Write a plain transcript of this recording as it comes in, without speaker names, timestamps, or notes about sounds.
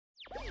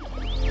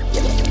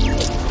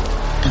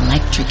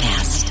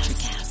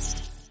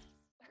Electricast.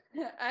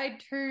 I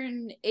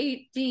turned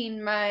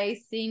 18 my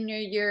senior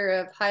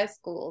year of high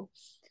school,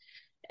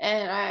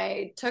 and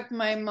I took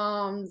my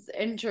mom's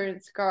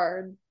insurance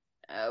card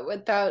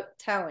without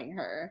telling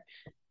her.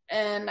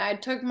 And I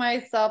took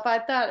myself, I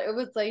thought it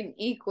was like an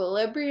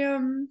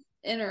equilibrium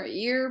in her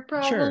ear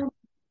problem. Sure.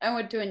 I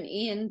went to an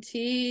ENT.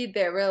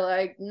 They were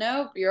like,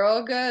 nope, you're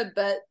all good,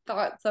 but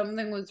thought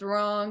something was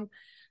wrong.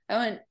 I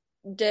went,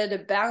 did a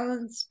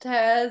balance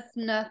test,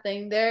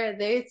 nothing there.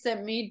 They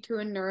sent me to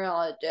a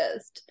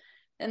neurologist.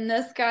 And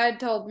this guy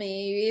told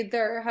me you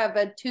either have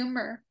a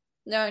tumor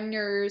on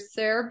your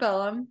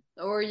cerebellum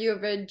or you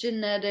have a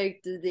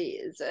genetic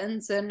disease.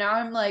 And so now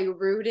I'm like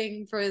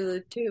rooting for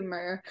the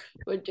tumor,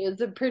 which is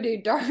a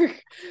pretty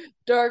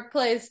dark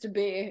place to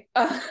be.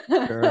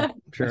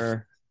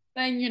 Sure.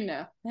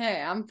 And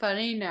hey, I'm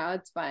funny now.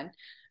 It's fine.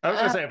 I was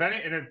going to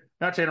say,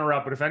 not to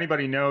interrupt, but if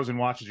anybody knows and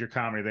watches your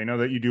comedy, they know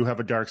that you do have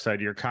a dark side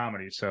to your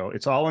comedy. So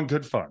it's all in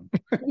good fun.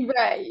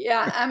 Right.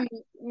 Yeah.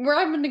 We're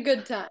having a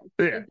good time.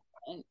 Yeah.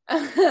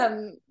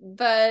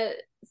 But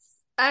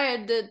I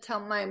had to tell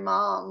my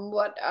mom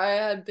what I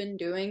had been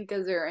doing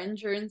because her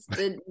insurance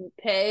didn't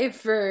pay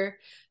for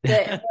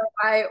the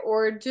MRI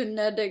or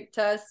genetic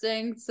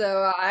testing.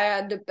 So I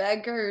had to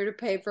beg her to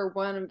pay for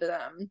one of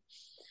them.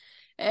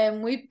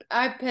 And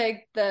I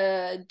picked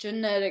the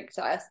genetic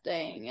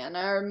testing, and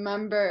I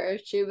remember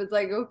she was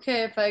like,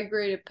 okay, if I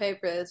agree to pay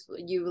for this, will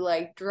you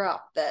like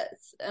drop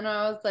this? And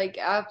I was like,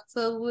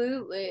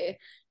 absolutely.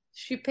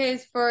 She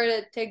pays for it.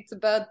 It takes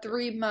about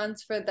 3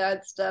 months for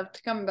that stuff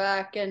to come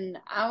back. And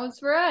I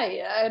was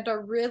right. I had a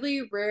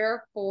really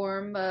rare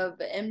form of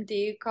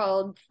MD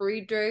called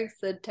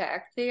Friedreich's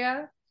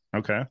ataxia.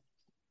 Okay.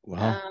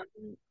 Wow.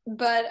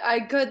 But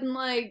I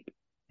couldn't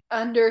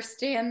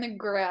understand the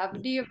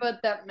gravity of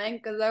what that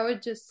meant because I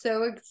was just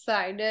so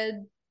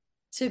excited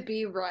to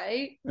be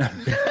right. Mom.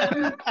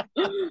 I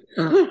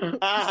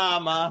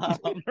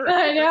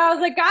know. I was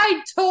like,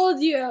 I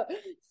told you.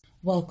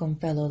 Welcome,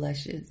 fellow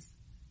Lushes.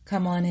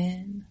 Come on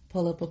in,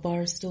 pull up a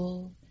bar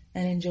stool,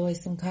 and enjoy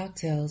some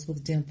cocktails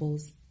with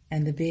Dimples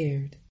and the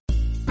Beard.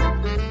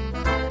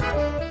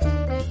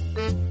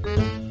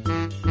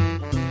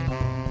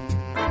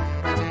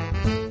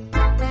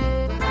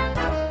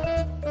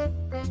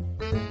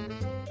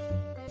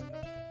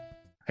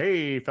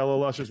 Hey, fellow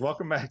lushers,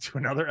 welcome back to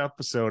another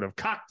episode of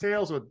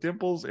Cocktails with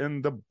Dimples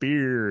and the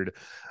Beard.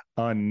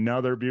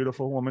 Another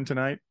beautiful woman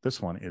tonight.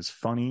 This one is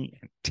funny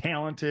and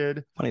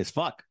talented. Funny as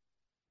fuck.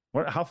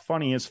 How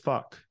funny is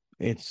fuck?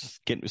 It's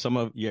getting some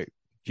of you. If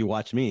you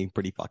watch me,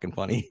 pretty fucking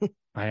funny.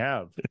 I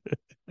have.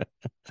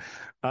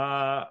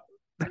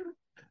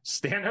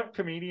 Stand-up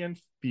comedian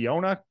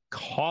Fiona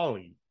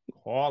Cauley.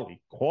 Cauley.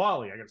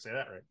 I gotta say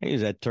that right. I use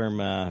that term,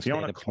 Fiona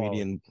stand-up Cauley.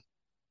 comedian,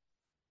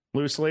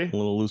 Loosely. a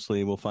little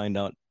loosely. We'll find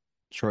out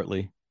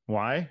shortly.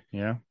 Why?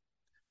 Yeah.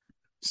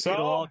 So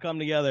It'll all come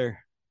together.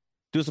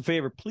 Do us a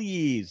favor,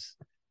 please.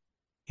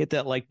 Hit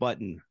that like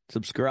button.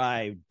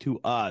 Subscribe to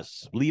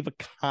us. Leave a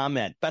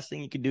comment. Best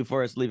thing you can do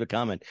for us, leave a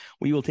comment.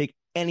 We will take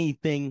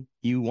anything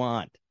you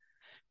want.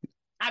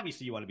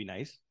 Obviously, you want to be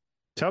nice.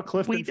 tell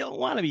Clifton. We don't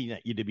want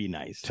you to be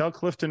nice. Tell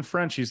Clifton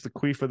French he's the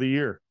queef of the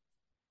year.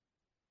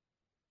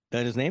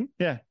 That his name?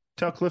 Yeah.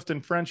 Tell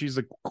Clifton French he's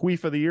the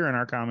queef of the year in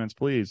our comments,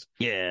 please.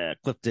 Yeah,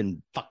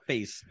 Clifton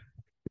fuckface.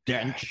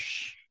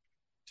 Dench.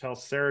 Tell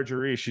Sarah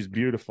Jaree she's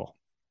beautiful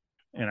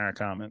in our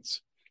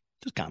comments.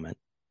 Just comment.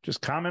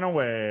 Just comment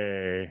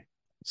away.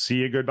 See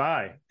you.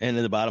 Goodbye. And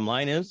then the bottom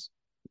line is,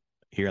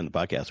 here on the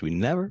podcast, we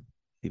never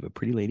leave a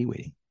pretty lady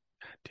waiting.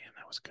 God damn,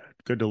 that was good.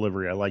 Good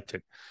delivery. I liked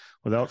it.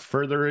 Without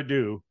further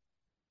ado,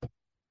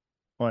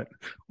 what?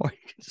 Or you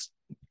can just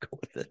go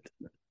with it.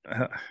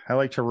 I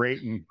like to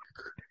rate and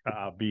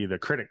be the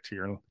critic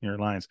to your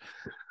lines.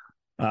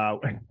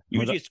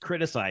 Usually it's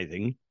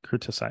criticizing.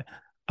 Criticize.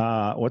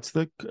 What's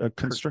the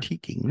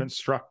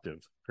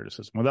constructive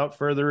criticism? Without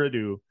further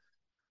ado,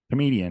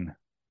 comedian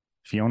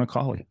Fiona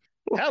Cauley.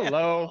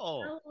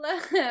 Hello.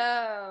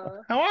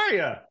 Hello. How are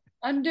you?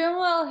 I'm doing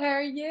well. How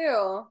are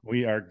you?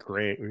 We are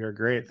great.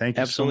 Thank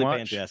you Absolutely so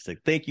much. fantastic.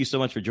 Thank you so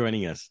much for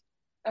joining us.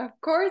 Of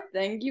course.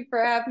 Thank you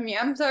for having me.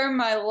 I'm sorry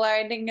my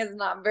lighting is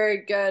not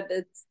very good.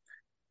 It's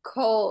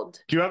cold.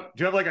 Do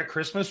you have like a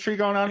Christmas tree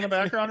going on in the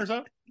background or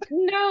something?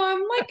 No,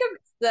 I'm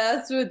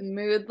obsessed with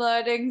mood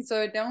lighting,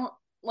 so I don't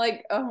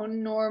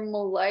own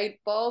normal light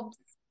bulbs.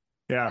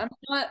 Yeah. I'm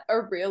not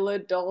a real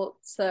adult,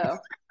 so.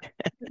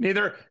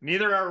 Neither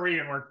are we,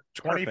 and we're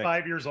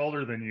 25 years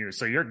older than you,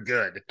 so you're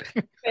good.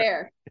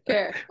 Fair,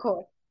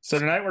 cool. So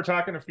tonight we're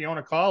talking to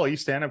Fiona Cauley,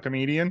 stand-up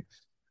comedian,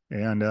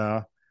 and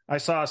I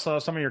saw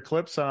some of your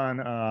clips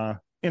on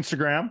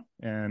Instagram,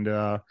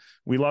 and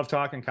we love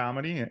talking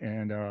comedy,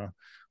 and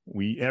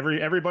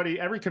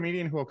every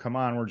comedian who will come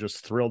on, we're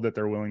just thrilled that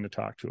they're willing to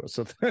talk to us.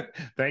 So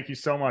thank you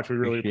so much. We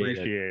really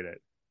appreciate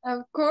it.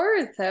 Of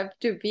course, have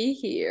to be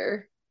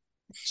here.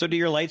 So do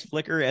your lights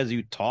flicker as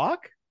you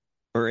talk,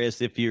 or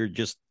as if you're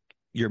just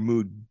your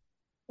mood?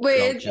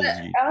 Wait,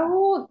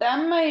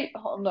 that might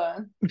hold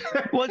on.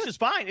 Well, it's just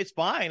fine. It's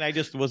fine. I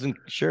just wasn't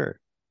sure.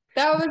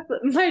 That was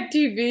my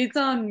TV's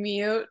on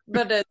mute,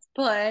 but it's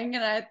playing,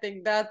 and I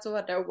think that's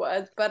what it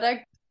was. But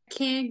I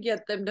can't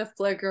get them to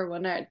flicker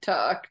when I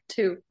talk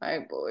to my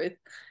voice.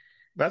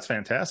 That's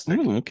fantastic.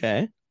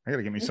 Okay. I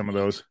gotta get me some of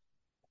those.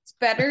 It's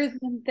better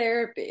than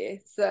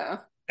therapy. So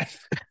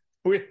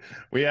We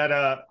had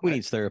Who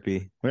needs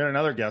therapy? we had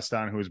another guest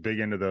on who was big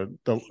into the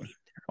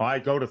well, I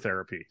go to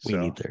therapy. We So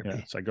need therapy.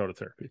 yeah, so I go to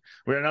therapy.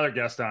 We had another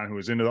guest on who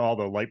was into all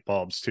the light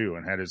bulbs too,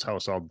 and had his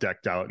house all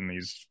decked out in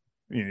these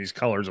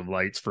colors of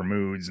lights for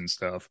moods and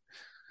stuff.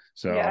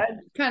 So yeah,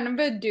 it's kind of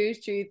a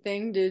douchey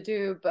thing to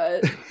do,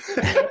 but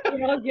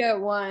we all get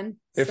one.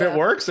 if it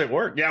works, it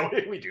works. Yeah,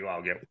 we do.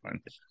 I'll get one.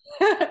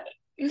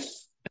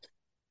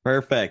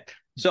 Perfect.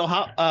 So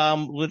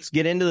how let's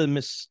get into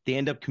the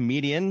stand-up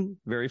comedian.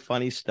 Very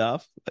funny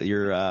stuff.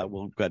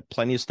 We've got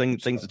plenty of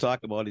things to talk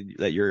about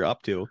that you're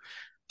up to.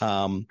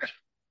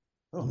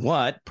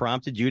 What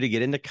prompted you to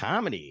get into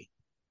comedy?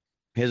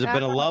 Has it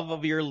been a love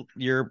of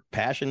your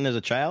passion as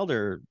a child,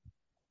 or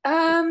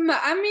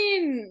I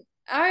mean,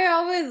 I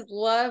always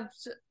loved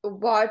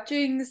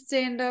watching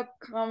stand-up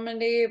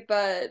comedy,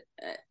 but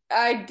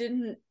I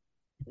didn't,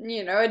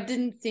 it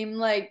didn't seem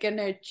like an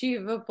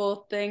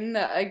achievable thing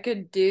that I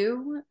could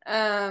do.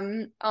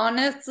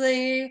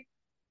 Honestly,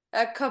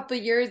 a couple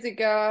years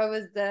ago, I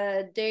was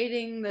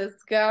dating this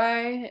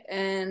guy,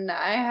 and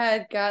I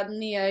had gotten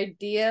the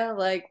idea,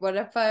 like, what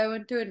if I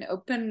went to an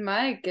open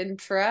mic and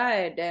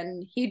tried?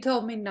 And he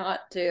told me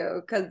not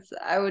to because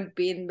I would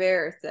be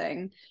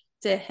embarrassing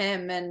to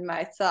him and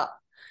myself.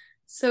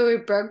 So we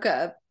broke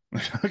up.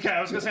 Okay,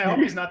 I was gonna say, I hope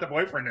he's not the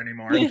boyfriend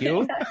anymore. thank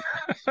you?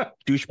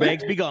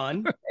 Douchebags be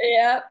gone.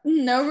 Yeah,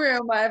 no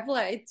room. I have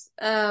lights.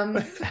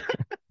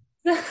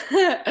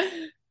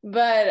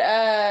 But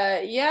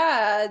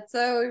yeah,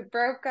 so we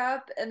broke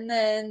up, and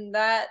then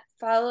that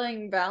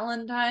following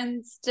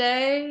Valentine's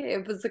Day,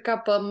 it was a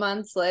couple of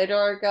months later,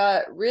 I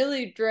got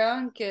really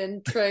drunk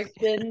and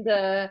tricked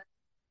into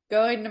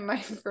going to my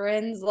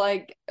friend's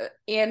like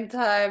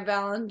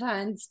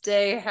anti-Valentine's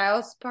Day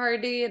house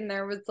party, and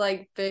there was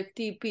like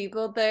 50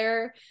 people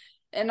there,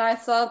 and I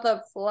saw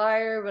the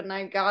flyer when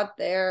I got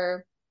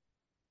there,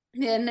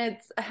 and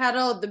it's had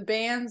all the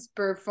bands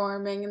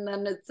performing, and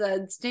then it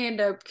said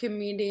stand-up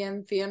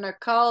comedian Fiona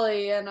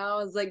Cauley, and I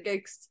was like,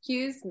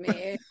 excuse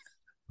me.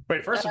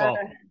 Wait, first of all,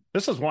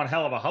 this is one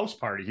hell of a house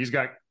party. He's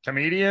got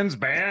comedians,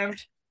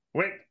 bands.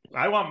 Wait,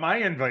 I want my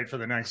invite for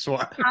the next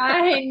one.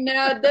 I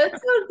know this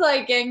was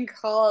like in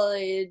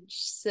college,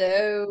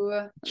 so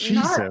not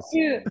Jesus.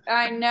 too.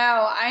 I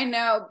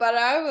know, but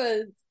I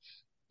was,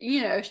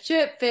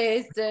 shit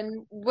faced,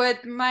 and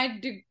with my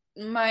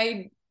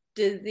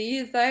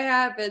disease I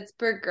have, it's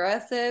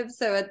progressive.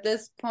 So at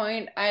this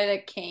point, I had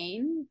a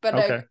cane, but I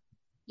Okay. couldn't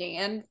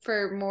stand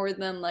for more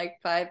than like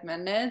 5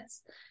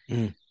 minutes.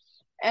 Mm.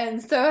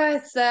 And so I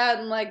sat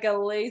in like a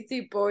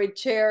lazy boy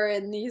chair,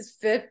 and these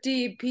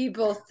 50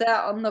 people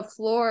sat on the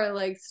floor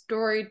like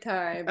story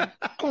time.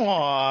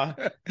 Aw.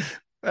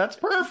 That's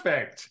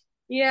perfect.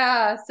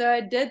 Yeah, so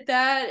I did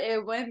that.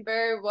 It went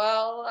very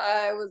well.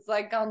 I was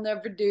like, I'll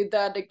never do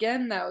that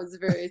again. That was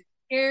very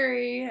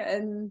scary.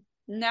 And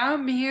now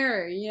I'm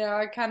here.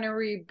 I kind of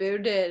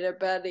rebooted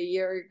about a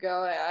year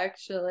ago. I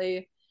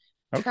actually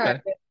tried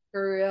Okay. it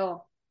for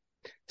real.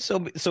 So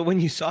when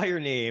you saw your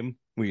name,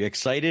 were you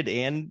excited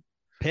and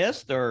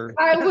pissed, or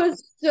I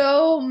was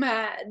so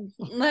mad,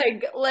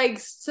 like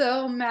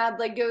so mad.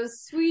 Like it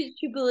was sweet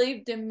she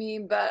believed in me,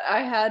 but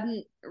I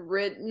hadn't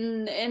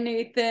written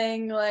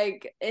anything.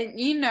 Like,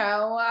 and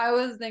I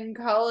was in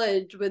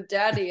college with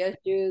daddy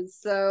issues,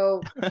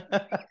 so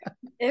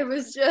it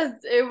was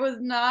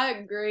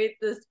not great.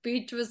 The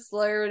speech was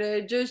slurred.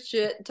 It just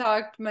shit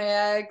talked my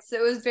ex.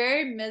 It was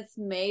very Miss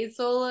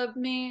Maisel of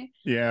me.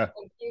 Yeah.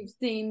 If you've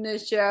seen the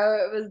show,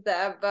 it was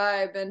that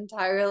vibe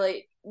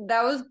entirely.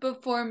 That was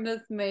before Miss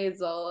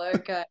Maisel.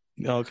 Okay.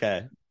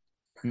 okay?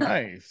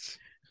 Nice.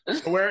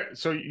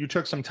 So you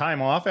took some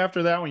time off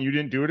after that when you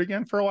didn't do it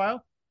again for a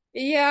while?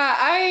 Yeah,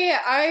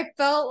 I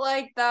felt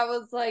like that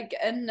was like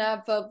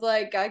enough of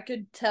like I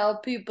could tell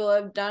people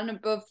I've done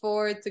it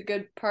before. It's a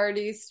good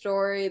party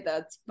story.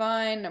 That's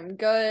fine. I'm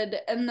good.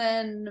 And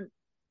then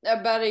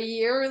about a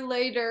year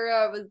later,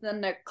 I was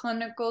in a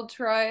clinical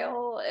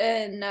trial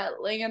in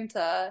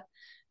Atlanta.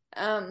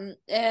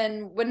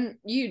 And when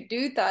you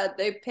do that,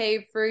 they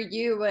pay for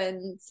you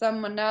and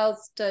someone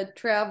else to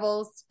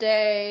travel,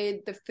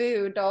 stay, the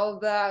food, all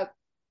of that.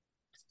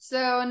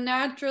 So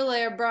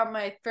naturally, I brought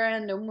my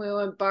friend, and we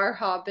went bar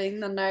hopping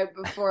the night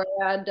before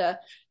I had to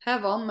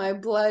have all my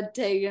blood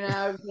taken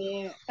out of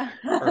me.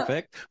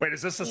 Perfect. Wait,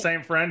 is this the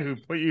same friend who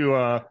put you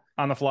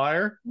on the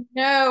flyer?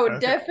 No, Okay.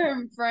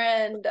 different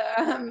friend.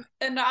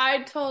 And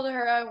I told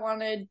her I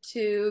wanted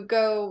to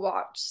go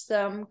watch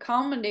some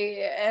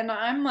comedy, and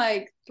I'm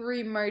like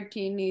 3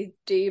 martinis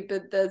deep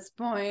at this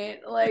point.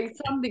 Like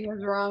something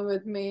is wrong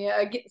with me.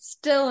 I get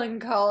still in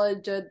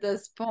college at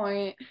this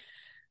point.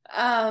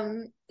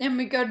 And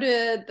we go to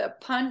the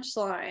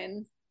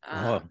punchline.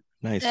 Oh,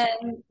 nice.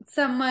 And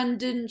someone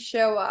didn't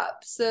show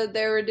up, so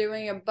they were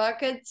doing a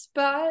bucket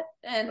spot,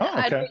 and Oh,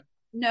 okay.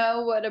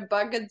 know what a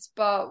bucket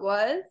spot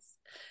was.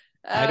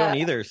 I don't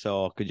either.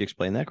 So could you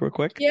explain that real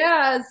quick?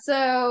 Yeah,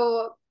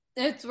 so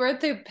it's where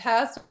they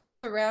pass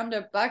around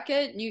a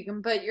bucket and you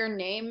can put your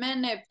name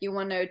in if you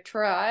want to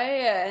try,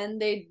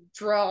 and they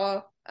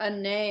draw a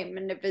name.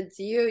 And if it's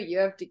you, you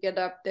have to get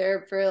up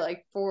there for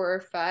like 4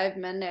 or 5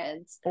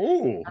 minutes.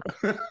 Oh,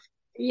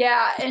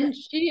 Yeah, and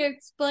she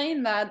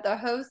explained that the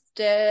host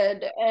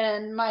did,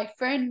 and my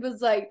friend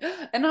was like,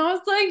 and I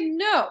was like,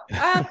 no,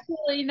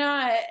 absolutely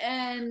not.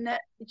 And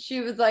she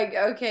was like,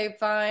 okay,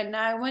 fine. And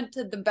I went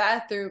to the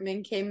bathroom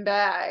and came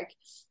back.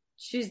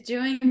 She's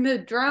doing the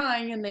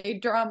drawing, and they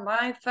draw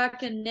my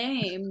fucking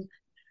name.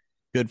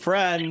 Good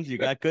friends. You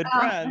got good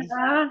friends.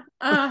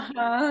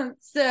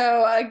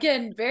 So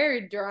again,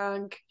 very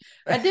drunk.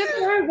 I did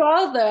very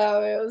well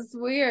though. It was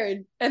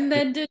weird. And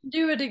then didn't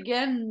do it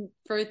again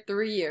for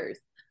 3 years.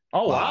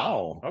 oh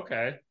Wow. wow.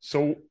 Okay.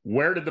 So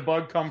where did the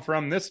bug come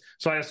from? This.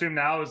 So I assume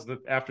now is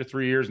after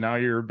 3 years. Now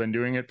you've been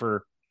doing it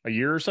for a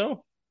year or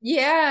so.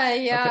 Yeah,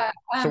 yeah.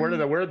 Okay. So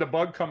where did the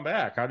bug come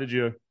back? How did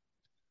you?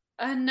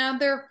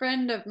 Another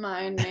friend of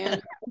mine,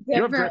 man.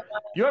 You have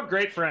Different.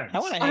 great friends. I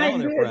want to hang I out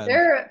with their do. friends.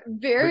 They're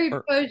very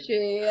Or-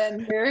 pushy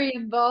and very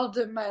involved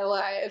in my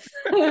life.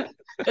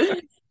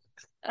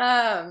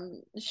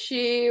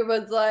 She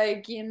was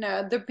like,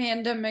 the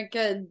pandemic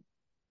had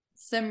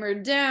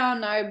simmered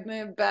down. I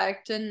moved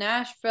back to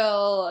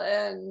Nashville,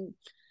 and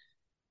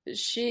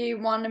she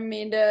wanted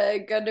me to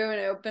go to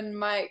an open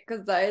mic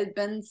because I had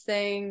been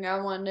saying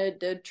I wanted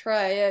to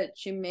try it.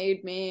 She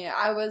made me.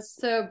 I was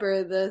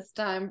sober this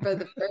time for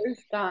the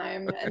first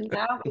time, and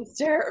that was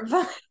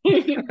terrifying.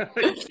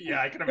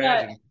 Yeah, I can But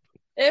imagine.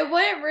 it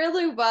went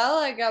really well.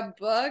 I got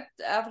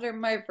booked after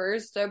my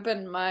first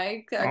open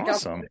mic. I got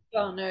Awesome. booked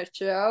on a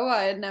show.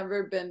 I had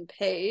never been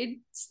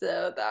paid,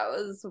 so that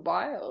was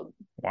wild.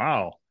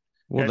 Wow.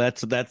 Well, Yeah.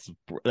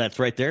 that's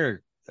right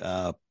there.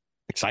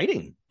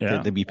 Exciting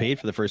Yeah. to be paid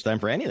for the first time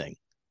for anything.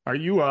 Are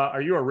you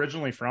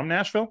originally from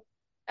Nashville?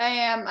 I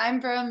am.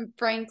 I'm from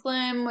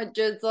Franklin, which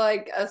is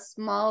like a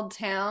small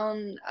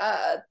town,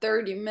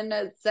 30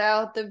 minutes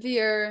south of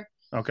here.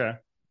 Okay.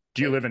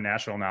 Do you live in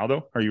Nashville now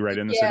though? Are you right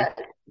in the Yeah,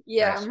 city?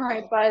 yeah, Nice. I'm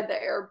right by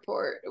the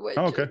airport, which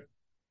Oh, okay. is,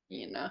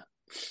 you know.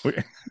 We,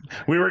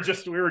 we were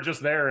just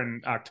there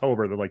in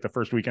October, the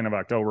first weekend of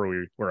October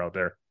we were out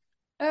there.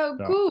 Oh,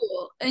 So,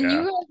 cool. And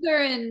yeah. you guys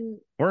are in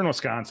We're in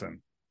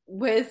Wisconsin.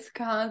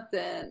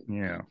 Wisconsin.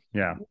 Yeah.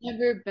 Yeah.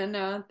 Never been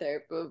out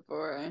there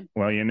before.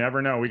 Well, you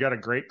never know. We got a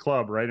great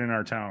club right in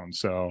our town.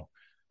 So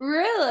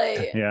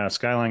Really? yeah,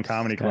 Skyline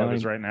Comedy Club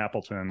is Skyline. right in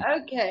Appleton.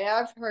 Okay,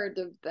 I've heard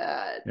of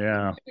that.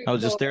 Yeah. Very I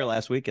was just cool. there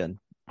last weekend.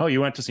 Oh,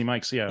 you went to see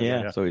Mike's? Yeah.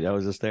 Yeah, Yeah. so I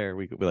was just there.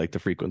 We like to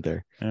frequent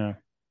there. Yeah.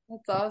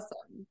 That's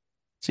awesome.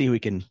 See who we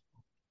can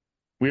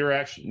We were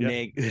actually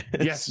nag,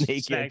 yes,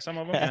 snake snag in. some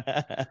of them.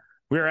 Yeah.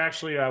 We were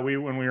actually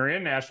when we were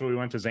in Nashville, we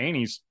went to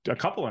Zany's a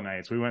couple of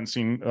nights. We went and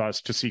seen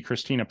to see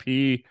Christina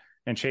P.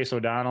 and Chase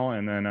O'Donnell,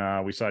 and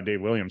then we saw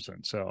Dave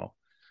Williamson. So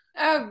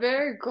Oh,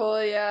 very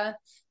cool. Yeah.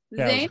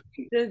 Yeah, Zane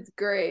is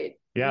great.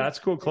 yeah, that's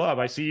a cool club.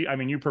 I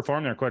mean, you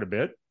perform there quite a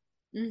bit.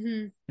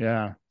 Mm-hmm.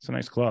 Yeah, it's a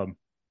nice club.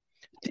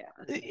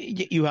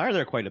 You are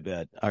there quite a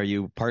bit. Are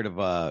you part of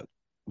a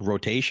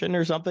rotation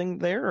or something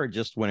there, or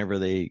just whenever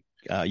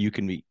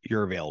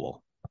you're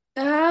available?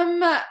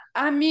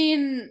 I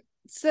mean,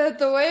 so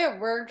the way it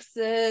works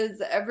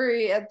is at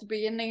the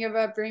beginning of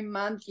every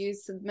month you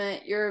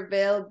submit your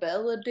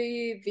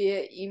availability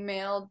via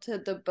email to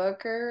the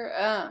booker.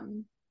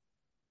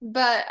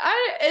 But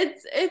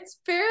it's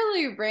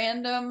fairly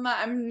random.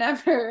 I'm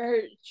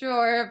never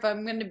sure if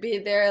I'm gonna be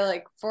there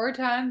like 4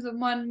 times in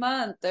 1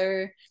 month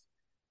or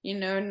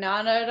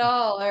not at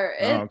all. Or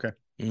Oh, okay.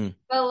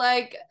 but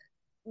like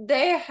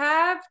they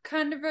have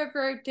kind of a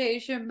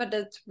rotation, but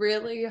it's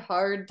really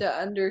hard to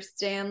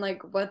understand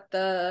like what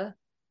the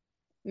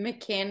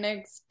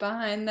mechanics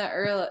behind that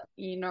or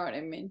you know what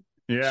I mean.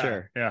 Yeah,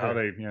 Sure, yeah. How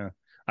sure. they? Yeah,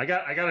 I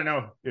got to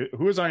know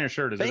who is on your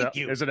shirt. Thank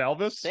you. Is it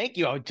Elvis? Thank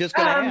you. I was just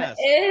gonna ask.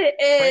 It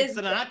Frank is,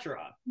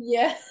 Sinatra.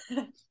 yeah.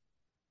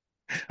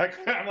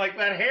 I'm like,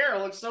 that hair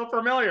looks so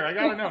familiar. I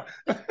gotta know.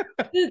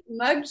 His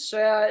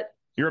mugshot.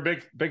 You're a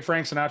big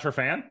Frank Sinatra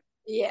fan?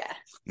 Yeah.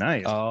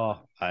 Nice.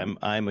 Oh,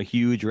 I'm a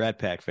huge Rat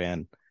Pack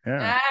fan.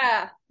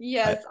 Yeah.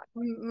 Yes.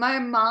 My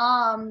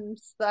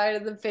mom's side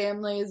of the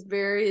family is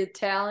very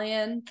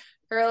Italian.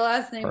 Her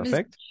last name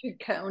Perfect. is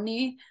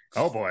Ciccone.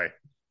 Oh boy,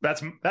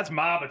 that's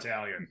mob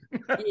Italian.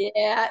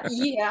 Yeah,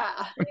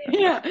 yeah,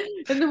 yeah.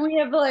 And then we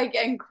have like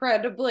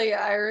incredibly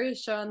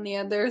Irish on the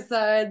other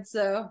side.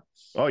 So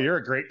Oh, you're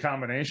a great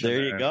combination.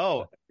 There you man.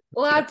 go.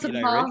 lots of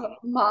Can't beat Irish.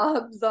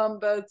 mobs on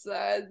both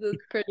sides. It's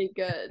pretty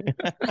good.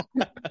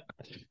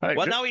 Hey,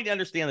 Well, now we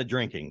understand the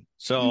drinking.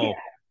 So, Yeah.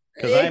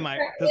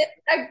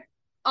 because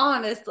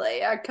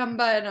Honestly, I come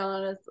by it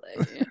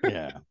honestly.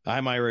 yeah,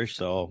 I'm Irish,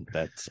 so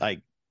it's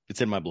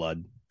in my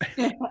blood.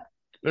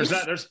 there's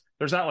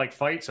not like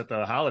fights at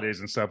the holidays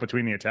and stuff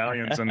between the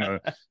Italians and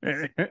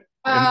the.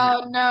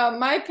 Oh no,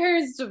 my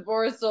parents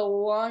divorced a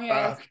long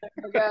ass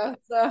time ago,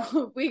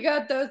 so we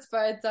got those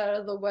fights out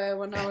of the way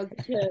when I was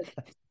a kid.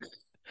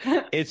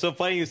 It's so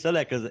funny you said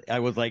that because I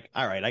was like,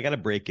 all right, I got to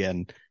break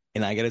in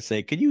and I got to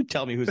say, could you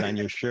tell me who's on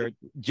your shirt?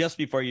 Just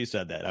before you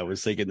said that, I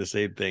was thinking the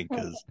same thing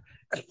because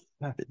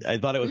I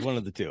thought it was one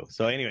of the two.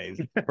 So,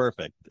 anyways,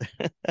 perfect.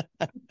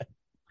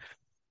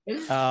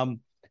 So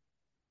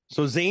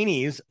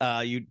Zanies,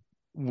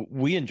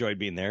 we enjoyed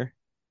being there.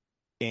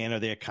 And are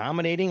they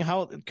accommodating?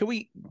 How can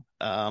we?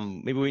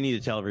 Maybe we need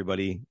to tell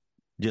everybody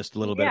just a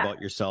little bit about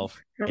yourself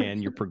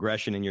and your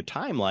progression and your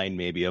timeline,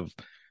 maybe of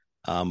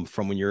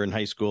from when you were in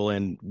high school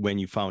and when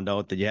you found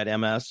out that you had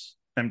MS,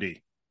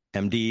 MD.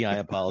 I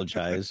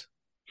apologize.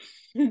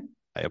 I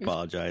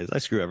apologize. I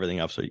screw everything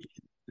up. So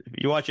if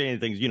you watch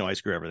anything, you know I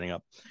screw everything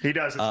up. He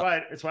does.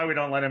 It's why we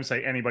don't let him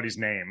say anybody's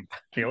name.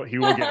 He will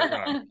get it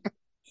wrong.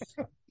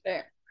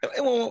 Fair.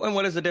 And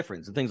what is the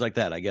difference and things like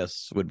that? I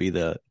guess would be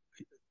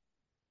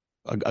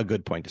a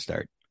good point to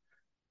start.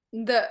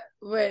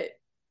 Wait,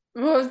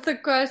 what was the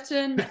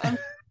question?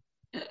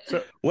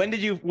 So when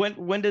did you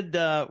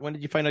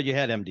find out you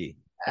had MD?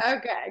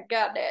 Okay,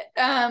 got it.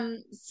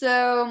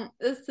 So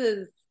this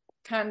is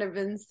kind of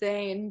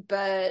insane,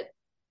 but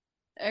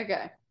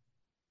okay.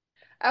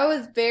 I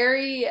was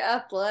very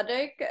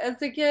athletic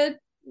as a kid,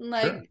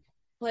 like sure.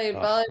 played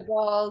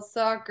volleyball,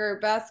 soccer,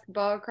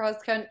 basketball,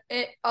 cross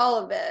country,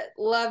 all of it.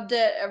 Loved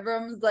it.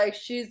 Everyone was like,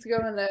 she's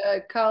going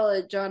to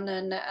college on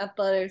an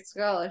athletic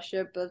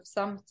scholarship of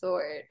some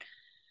sort.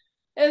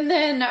 And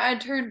then I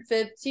turned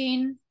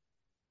 15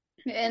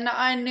 and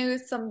I knew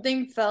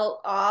something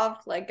felt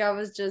off, like I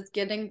was just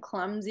getting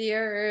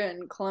clumsier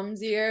and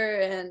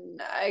clumsier.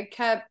 And I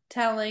kept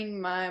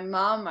telling my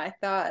mom I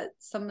thought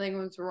something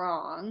was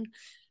wrong.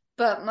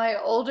 But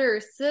my older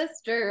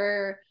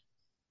sister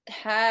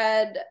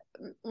had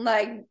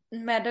like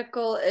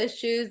medical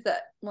issues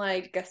that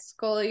like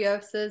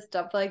scoliosis,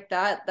 stuff like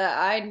that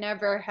I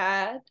never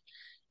had.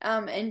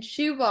 And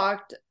she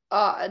walked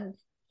odd.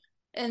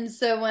 And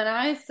so when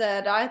I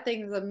said I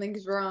think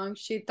something's wrong,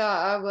 she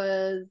thought I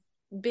was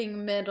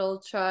being middle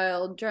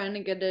child trying to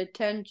get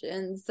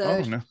attention.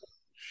 So no.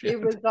 she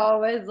was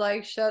always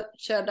like,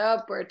 shut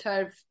up, we're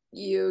tired of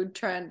you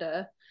trying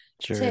to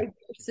take your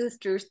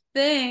sister's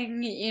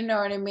thing, you know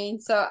what I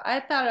mean? So I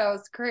thought I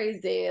was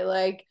crazy.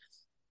 Like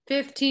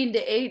 15 to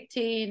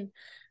 18,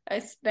 I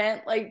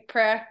spent like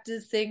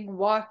practicing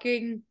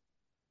walking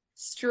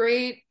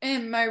straight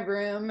in my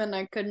room and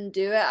I couldn't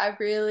do it. I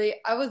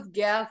was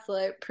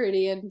gaslit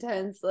pretty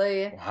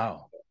intensely.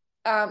 Wow.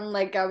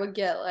 Like I would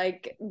get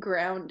like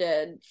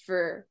grounded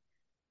for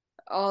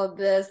all of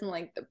this, and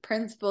like the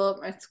principal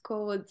at my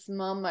school would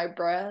smell my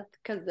breath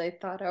because they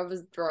thought I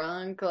was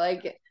drunk.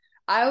 Like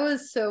I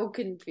was so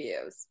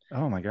confused.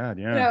 Oh my God,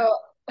 yeah. So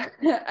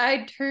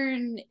I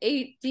turned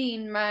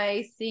 18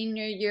 my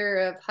senior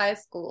year of high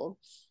school,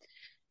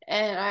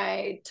 and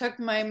I took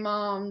my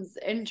mom's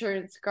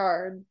insurance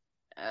card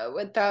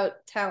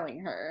without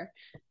telling her.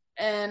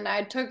 And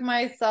I took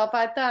myself,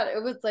 I thought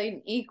it was like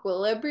an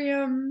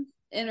equilibrium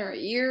in her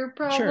ear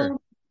problem. Sure.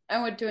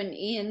 I went to an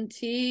ENT.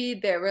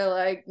 They were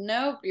like,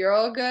 nope, you're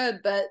all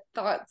good, but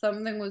thought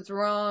something was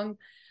wrong.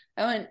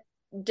 I went,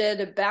 did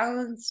a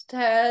balance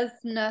test,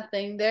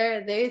 nothing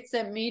there. They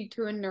sent me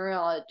to a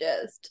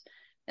neurologist.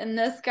 And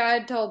this guy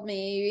told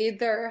me you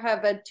either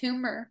have a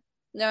tumor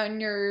on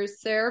your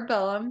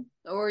cerebellum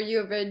or you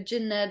have a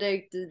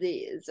genetic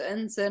disease.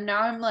 And so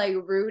now I'm like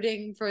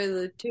rooting for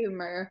the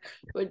tumor,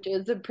 which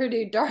is a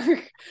pretty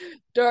dark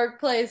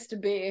place to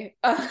be.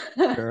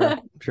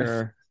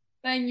 Sure.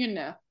 And you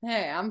know,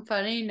 hey, I'm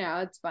funny now.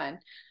 It's fine.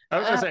 I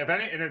was gonna say,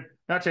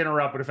 not to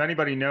interrupt, but if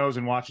anybody knows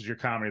and watches your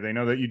comedy, they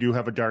know that you do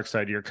have a dark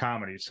side to your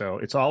comedy. So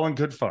it's all in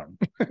good fun.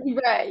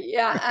 Right.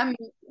 Yeah.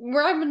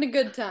 We're having a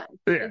good time.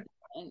 Yeah.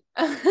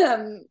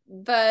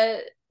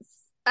 But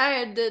I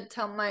had to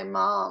tell my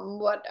mom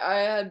what I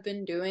had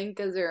been doing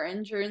because her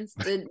insurance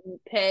didn't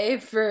pay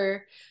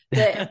for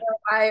the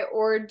MRI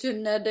or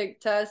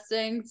genetic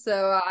testing.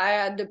 So I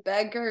had to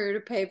beg her to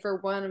pay for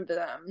one of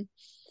them.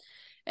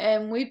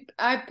 And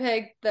I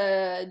picked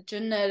the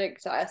genetic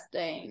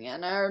testing,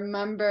 and I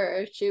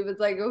remember she was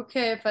like,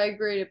 okay, if I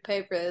agree to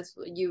pay for this,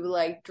 will you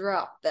like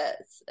drop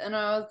this? And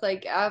I was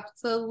like,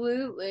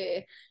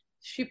 absolutely.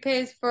 She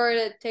pays for it.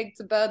 It takes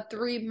about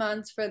 3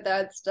 months for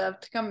that stuff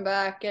to come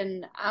back.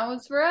 And I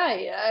was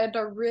right. I had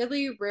a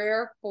really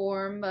rare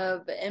form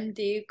of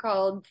MD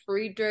called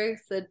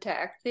Friedreich's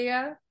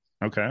ataxia.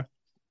 Okay.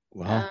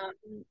 Wow.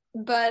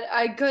 But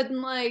I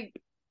couldn't like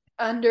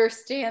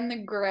understand the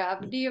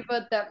gravity of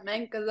what that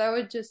meant because I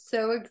was just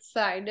so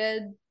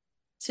excited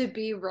to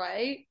be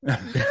right. Mom.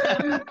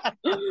 I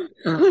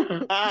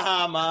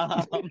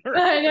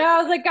know,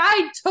 I was like,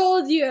 I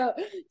told you.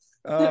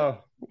 Oh,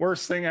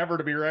 worst thing ever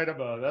to be right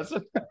about. That's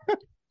it.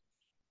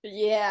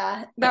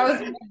 Yeah, that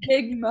was a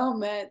big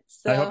moment.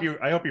 So I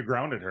hope you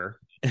grounded her.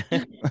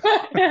 I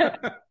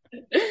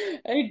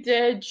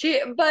did.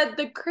 But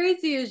the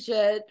craziest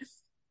shit.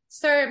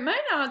 Sorry, am I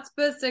not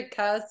supposed to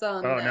cuss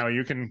on Oh this? no,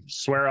 you can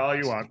swear all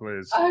you want,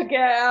 Liz. Okay,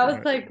 I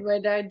was like,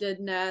 wait, I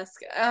didn't ask.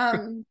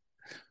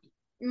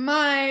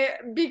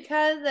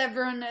 Because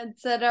everyone had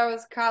said I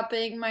was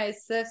copying my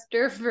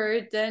sister for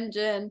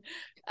attention,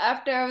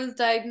 after I was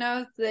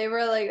diagnosed, they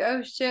were like,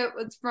 "Oh shit,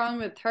 what's wrong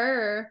with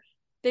her?"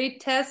 They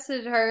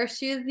tested her.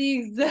 She has the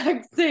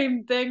exact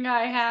same thing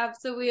I have,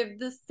 so we have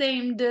the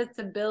same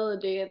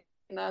disability, and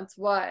that's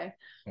why.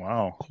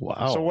 Wow.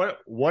 Wow. So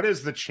what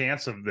is the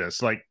chance of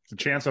this? Like the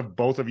chance of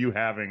both of you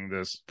having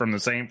this from the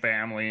same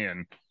family,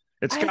 and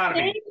it's I gotta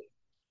think be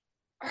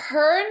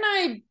her and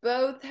I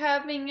both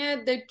having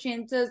it, the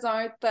chances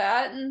aren't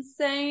that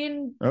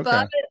insane, okay.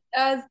 but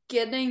us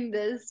getting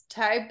this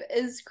type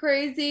is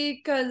crazy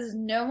because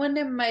no one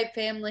in my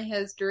family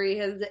history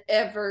has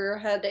ever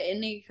had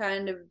any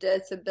kind of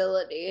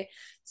disability.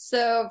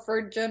 So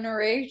for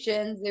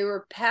generations, they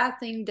were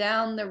passing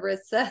down the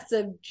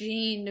recessive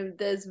gene of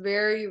this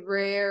very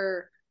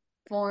rare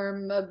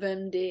form of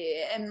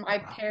MD, and my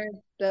parents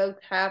both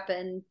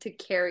happen to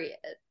carry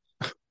it.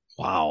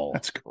 Wow.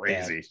 That's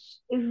crazy.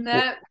 Isn't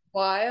that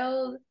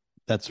wild?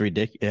 That's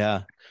ridiculous.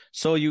 Yeah.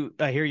 So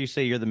I hear you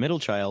say you're the middle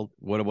child.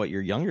 What about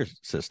your younger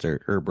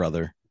sister or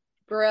brother?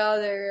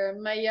 Brother,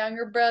 my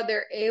younger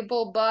brother,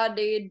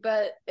 able-bodied,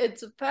 but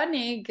it's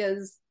funny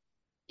because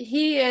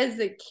he is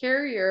a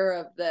carrier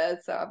of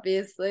this.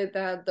 Obviously,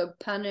 that the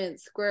Punnett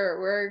square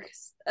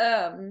works.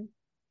 Yeah,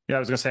 I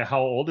was gonna say, how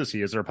old is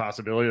he? Is there a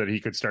possibility that he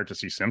could start to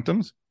see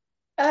symptoms?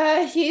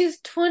 He's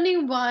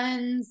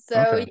 21, so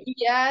Okay.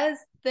 yes,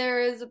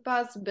 there is a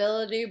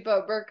possibility,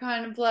 but we're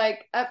kind of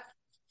like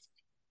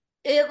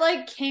it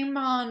like came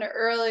on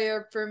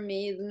earlier for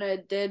me than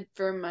it did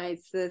for my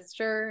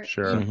sister. You know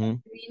Sure. what Mm-hmm. I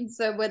mean?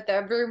 So with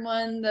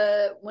everyone,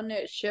 the when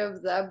it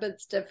shows up,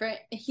 it's different.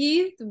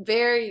 He's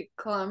very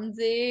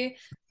clumsy,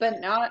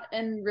 but not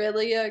in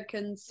really a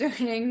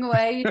concerning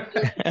way. He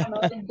just kind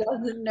of like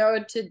doesn't know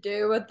what to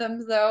do with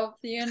himself,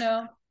 you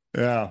know?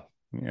 Yeah.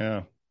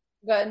 Yeah.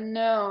 But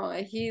no,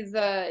 he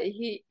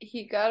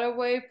got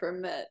away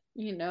from it,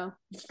 you know.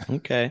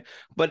 Okay.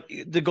 But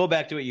to go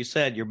back to what you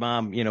said, your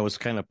mom, was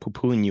kind of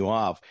poo-pooing you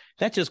off.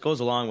 That just goes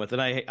along with it.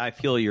 I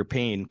feel your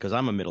pain because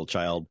I'm a middle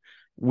child.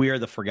 We are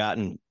the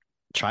forgotten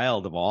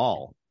child of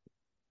all.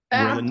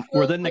 We're the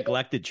Absolutely.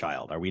 neglected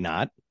child, are we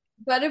not?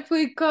 But if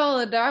we call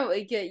it out,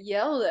 we get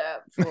yelled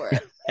at for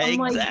it. I'm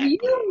like, Exactly.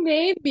 you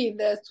made me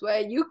this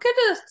way. You could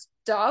have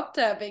stopped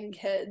having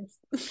kids.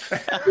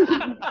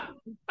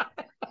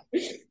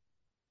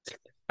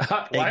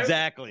 Why,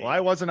 Exactly. why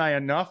wasn't I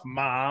enough,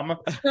 Mom?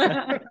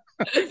 God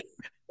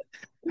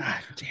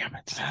damn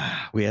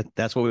it.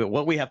 That's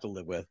what we have to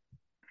live with.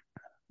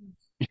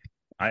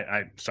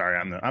 I sorry,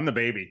 I'm the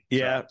baby.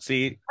 Yeah, So.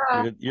 see,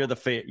 you're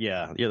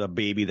the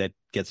baby that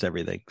gets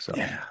everything. So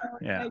Yeah. Oh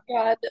Yeah. my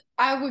God.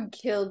 I would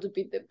kill to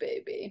be the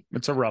baby.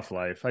 It's a rough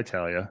life, I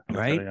tell you.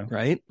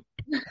 right.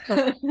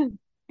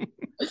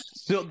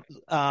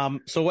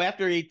 So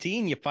after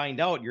 18, you find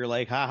out you're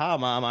like, haha,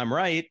 mom, I'm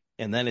right.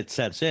 And then it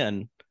sets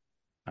in.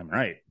 I'm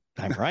right.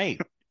 I'm right.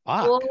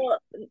 Fuck. Well,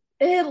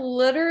 it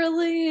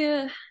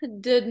literally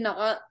did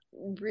not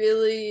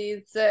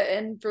really set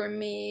in for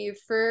me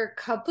for a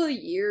couple of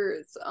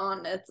years,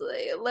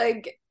 honestly.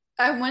 Like,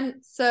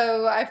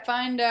 so I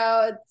find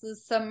out it's the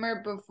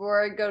summer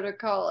before I go to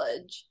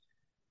college.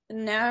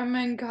 Now I'm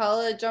in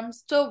college. I'm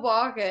still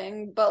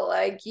walking, but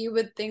like you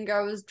would think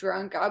I was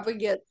drunk. I would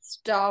get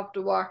stopped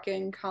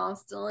walking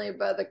constantly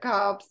by the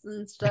cops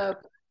and stuff,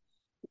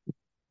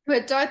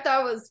 which I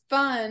thought was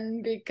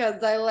fun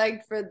because I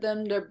liked for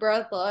them to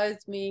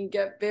breathalyze me and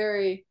get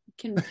very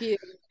confused.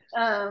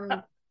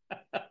 Um,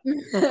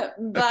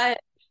 but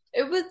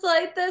it was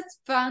like this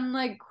fun,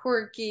 like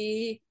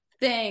quirky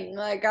thing.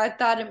 Like I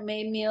thought it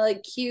made me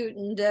like cute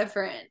and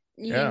different,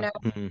 you Yeah.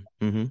 know?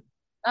 Mm-hmm.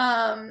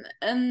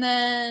 And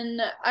then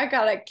I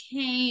got a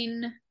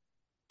cane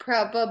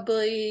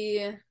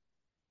probably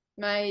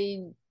my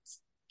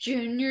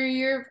junior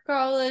year of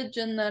college,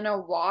 and then a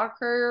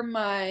walker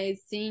my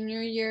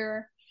senior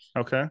year.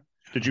 Okay.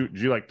 Did you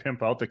like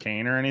pimp out the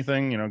cane or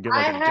anything? Get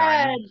like I a had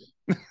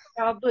diamond?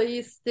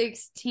 probably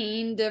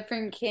 16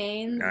 different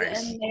canes,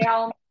 Nice. and they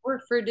all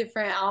were for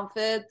different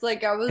outfits.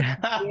 Like I was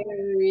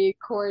very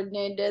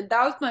coordinated.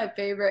 That was my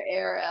favorite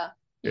era,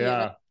 you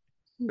know.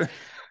 Yeah.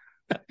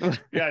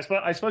 Yeah,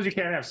 I suppose you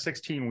can't have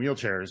 16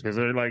 wheelchairs because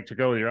they're like to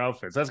go with your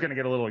outfits. That's going to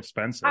get a little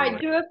expensive. I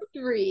do have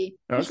three.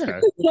 Okay.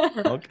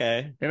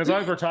 Okay. And as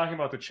long as we're talking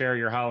about the chair,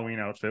 your Halloween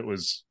outfit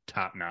was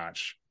top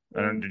notch.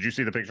 Did you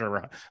see the picture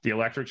of the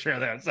electric chair?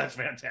 That's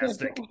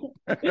fantastic.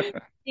 Thank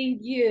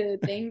you.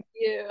 Thank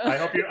you. I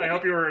hope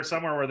you were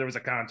somewhere where there was a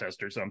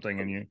contest or something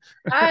and you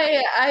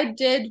I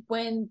did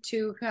win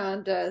two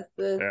contests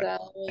this yeah.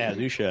 As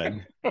you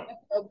should. I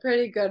feel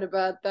pretty good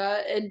about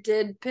that. It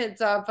did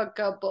piss off a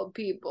couple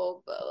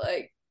people, but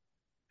like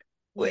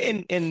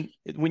And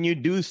when you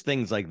do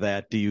things like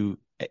that, do you?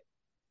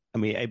 I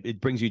mean, it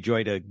brings you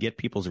joy to get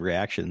people's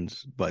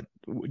reactions, but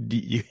do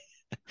you?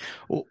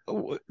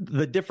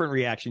 The different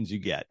reactions you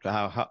get,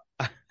 how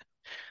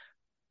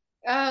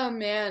oh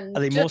man.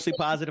 are they Just mostly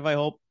positive? I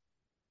hope.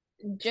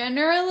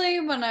 generally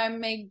when I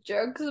make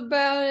jokes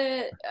about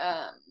it,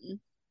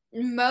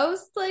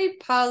 mostly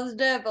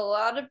positive. A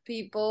lot of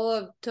people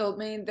have told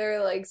me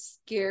they're like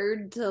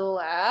scared to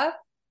laugh,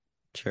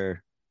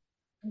 Sure.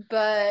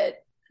 but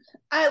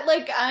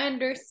I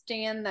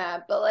understand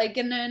that, but like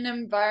in an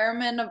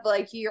environment of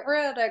like you're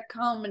at a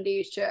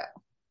comedy show.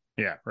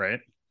 Yeah, right.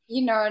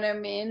 You know what I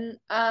mean?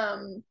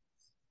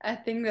 I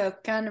think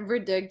that's kind of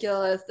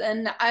ridiculous.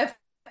 And I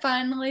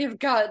finally have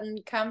gotten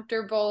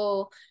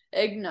comfortable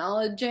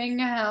acknowledging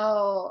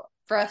how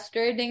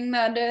frustrating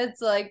that is.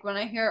 Like when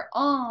I hear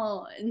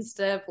 "oh"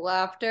 instead of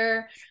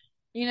laughter,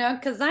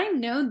 because I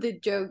know the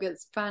joke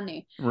is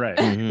funny. Right.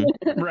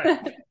 Mm-hmm.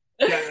 Right.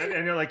 Yeah,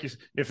 and you're like,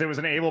 if there was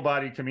an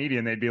able-bodied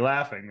comedian, they'd be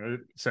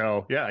laughing.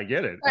 So yeah, I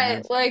get it. I mean,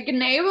 Right, like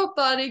an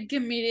able-bodied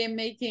comedian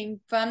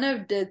making fun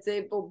of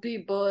disabled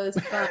people is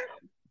fun.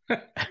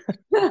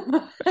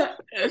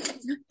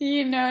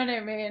 You know what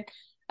I mean?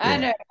 I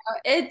don't Yeah. know.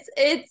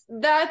 It's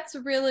that's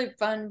really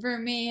fun for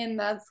me, and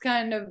that's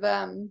kind of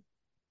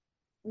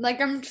like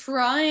I'm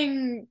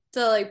trying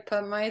to like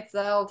put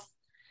myself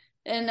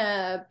in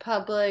the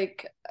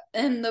public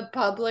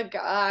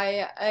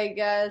eye, I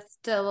guess,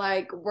 to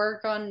like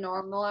work on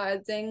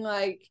normalizing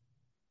like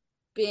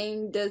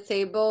being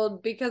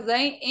disabled because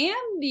I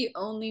am the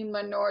only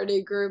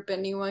minority group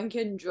anyone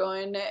can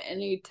join at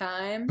any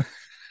time.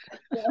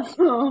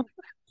 So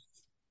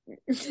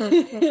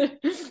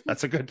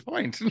that's a good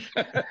point.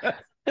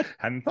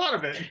 Hadn't thought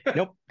of it.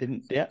 Nope.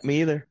 Didn't. Yeah,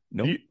 me either.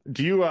 Nope.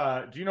 Do you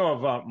know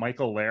of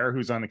Michael Lair,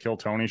 who's on the Kill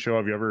Tony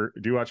show? Do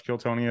you watch Kill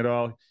Tony at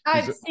all?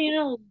 I've seen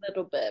a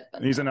little bit,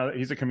 but He's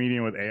a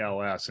comedian with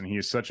ALS, and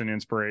he's such an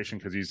inspiration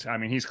because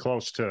he's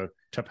close to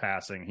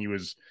passing. He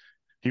was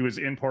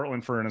in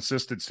Portland for an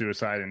assisted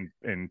suicide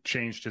and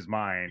changed his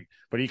mind,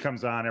 but he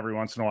comes on every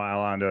once in a while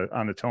on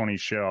the Tony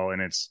show,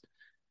 and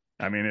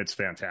it's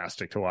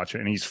fantastic to watch it,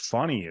 and he's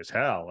funny as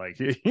hell. Like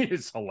he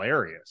is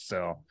hilarious.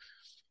 So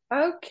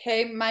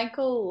okay,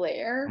 Michael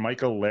Lair.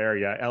 Michael Lair,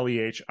 yeah,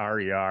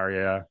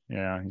 Lehrer,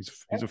 yeah, he's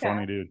a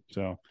funny dude.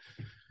 So,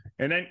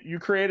 and then you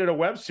created a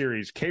web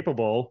series,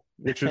 Capable,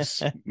 which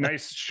is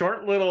nice,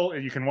 short little.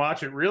 You can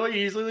watch it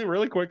really easily,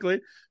 really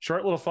quickly.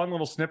 Short little, fun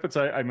little snippets.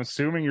 I'm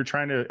assuming you're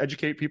trying to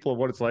educate people of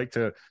what it's like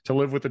to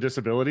live with a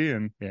disability,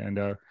 and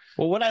well,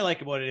 what I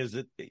like about it is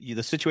that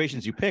the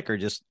situations you pick are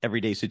just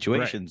everyday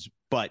situations,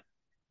 but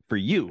for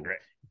you, right.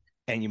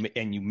 and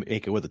you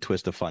make it with a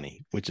twist of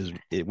funny,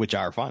 which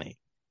are funny.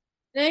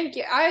 Thank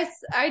you.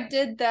 I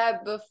did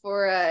that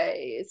before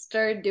I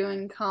started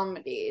doing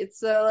comedy.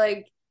 So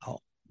like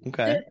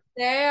Okay.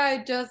 today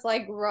I just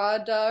like raw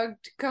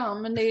dogged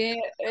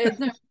comedy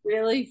isn't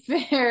really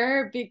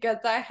fair because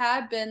I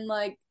had been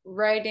like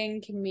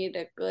writing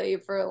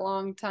comedically for a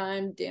long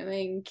time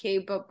doing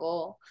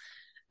Capable.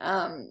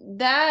 I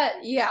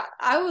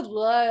would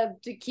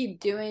love to keep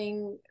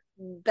doing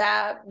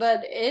that,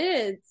 but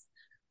it's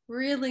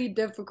really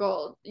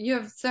difficult. You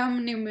have so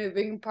many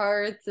moving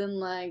parts and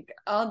like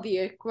all the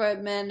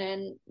equipment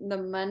and the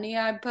money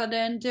I put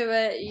into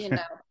it.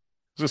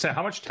 So say,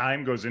 how much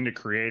time goes into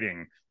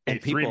creating a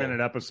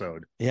 3-minute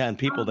episode? Yeah, and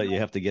people that you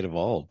have to get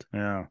involved.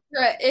 Yeah.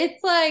 Right.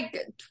 It's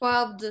like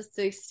 12 to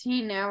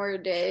 16-hour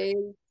days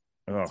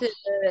to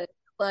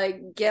like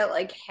get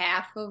like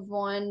half of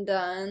one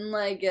done.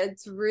 Like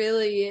it's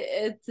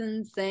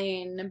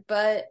insane,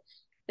 but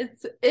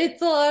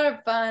it's a lot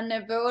of fun.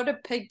 If it would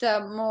have picked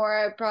up more,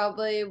 I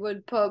probably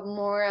would put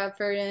more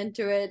effort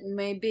into it, and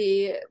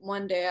maybe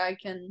one day I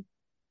can.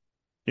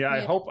 Yeah, I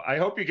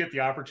hope you get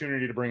the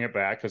opportunity to bring it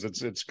back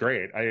because it's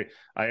great.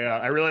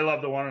 I really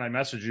love the one, and I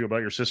messaged you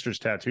about your sister's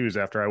tattoos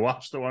after I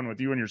watched the one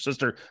with you and your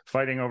sister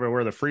fighting over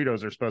where the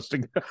Fritos are supposed to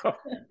go.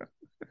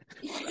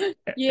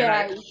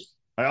 Yeah.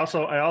 I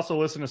also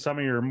listen to some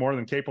of your More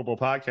Than Capable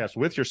podcasts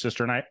with your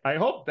sister, and I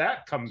hope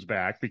that comes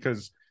back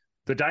because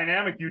the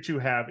dynamic you two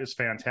have is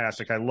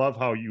fantastic. I love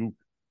how you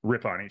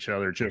rip on each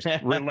other just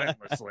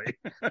relentlessly.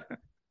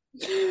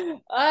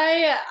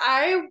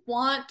 I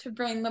want to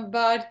bring the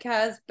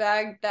podcast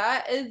back.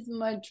 That is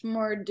much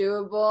more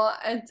doable.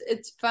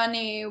 It's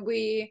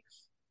funny.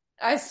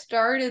 I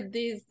started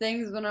these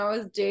things when I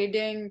was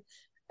dating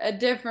a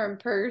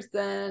different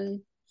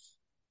person.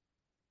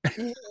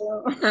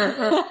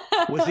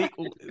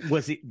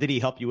 Was he did he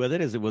help you with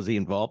it? Was he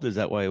involved? Is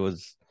that why it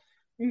was?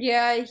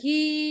 Yeah,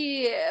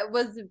 he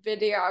was a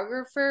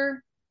videographer.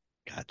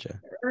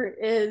 Gotcha. Or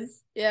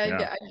is.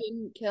 Yeah. I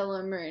didn't kill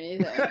him or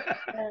anything.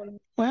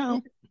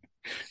 Well,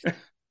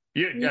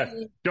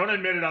 don't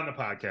admit it on the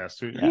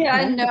podcast.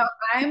 Yeah, no,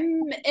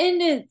 I'm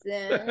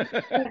innocent.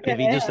 If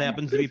he just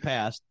happens to be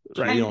passed,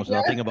 so I'm he knows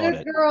nothing about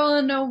a it. girl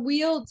in a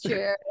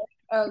wheelchair.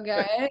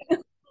 Okay.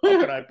 How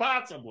could I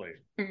possibly?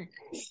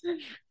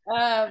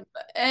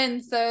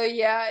 And so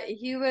yeah,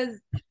 he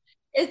was.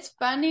 It's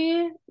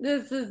funny.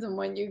 This isn't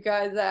what you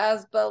guys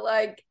asked, but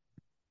like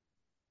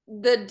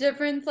the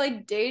difference,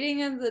 like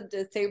dating as a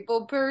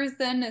disabled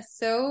person is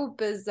so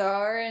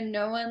bizarre, and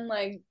no one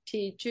like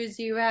teaches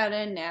you how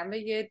to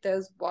navigate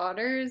those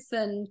waters.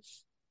 And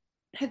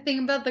I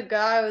think about the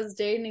guy I was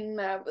dating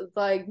that was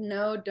like,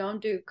 no,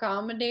 don't do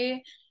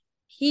comedy.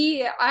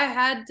 I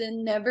had to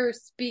never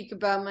speak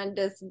about my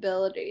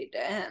disability to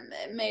him.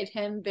 It made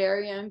him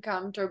very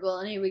uncomfortable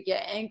and he would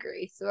get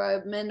angry. So I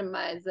would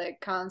minimize it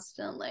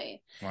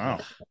constantly. Wow.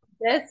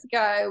 This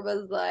guy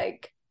was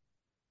like,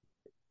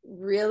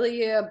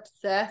 really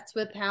obsessed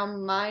with how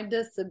my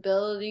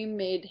disability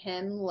made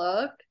him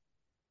look.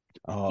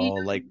 Oh,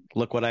 like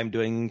look what I'm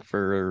doing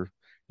for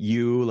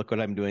you. Look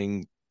what I'm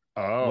doing.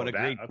 Oh, What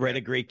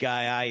a great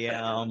guy I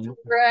am.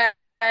 Right,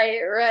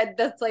 right.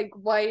 That's like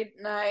white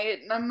knight.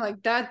 And I'm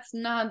like, that's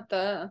not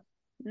the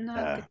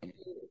case.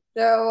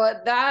 So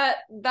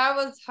that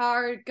was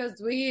hard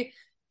because we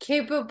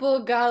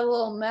capable got a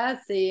little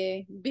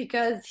messy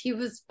because he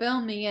was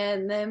filming it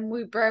and then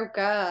we broke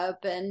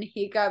up and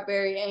he got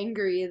very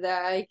angry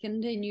that I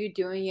continued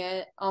doing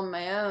it on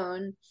my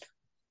own.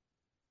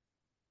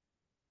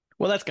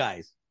 Well, that's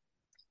guys.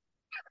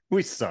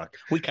 We suck.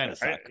 We kind of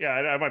suck.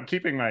 I'm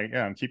keeping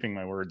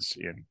my words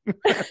in.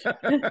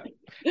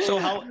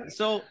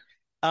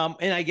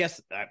 And I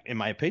guess, in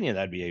my opinion,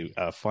 that'd be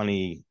a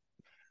funny,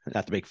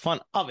 not to make fun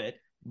of it,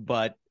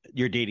 but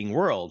your dating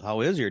world.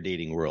 How is your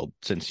dating world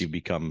since you've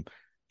become,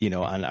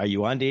 are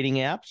you on dating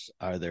apps?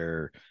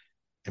 And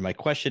my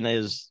question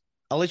is,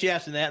 I'll let you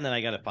answer that, and then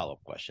I got a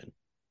follow-up question.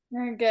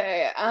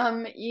 Okay.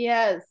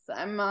 Yes,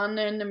 I'm on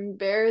an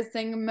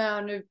embarrassing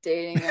amount of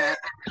dating apps.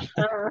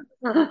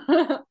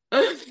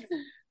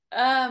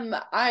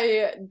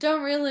 I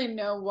don't really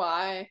know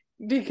why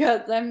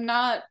because I don't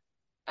know.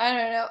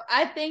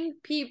 I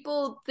think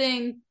people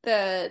think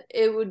that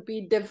it would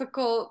be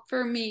difficult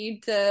for me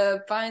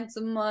to find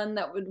someone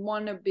that would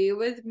want to be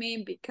with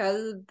me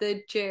because of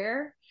the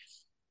chair.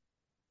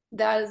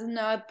 That is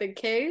not the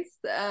case.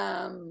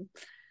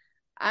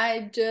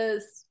 I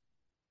just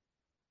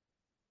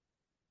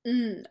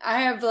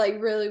I have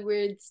like really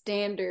weird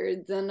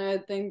standards, and I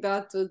think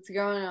that's what's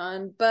going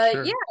on. But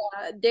Sure.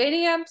 yeah,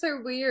 dating apps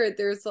are weird.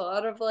 There's a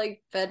lot of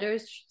like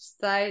fetish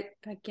site.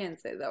 I can't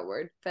say that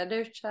word.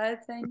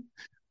 Fetishizing.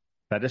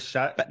 Fetish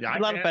shot. A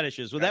lot of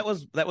fetishes. Well, that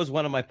was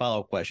one of my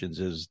follow-up questions: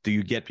 is do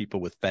you get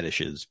people with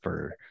fetishes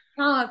for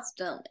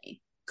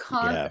Constantly.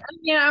 Yeah. I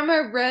mean, I'm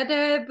a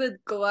redhead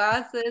with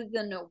glasses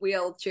and a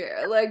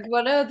wheelchair. Like,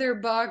 what other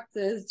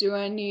boxes do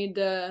I need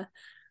to?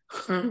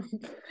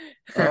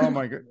 Oh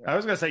my god! I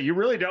was gonna say you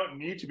really don't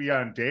need to be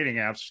on dating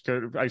apps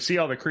because I see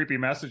all the creepy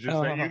messages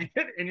that you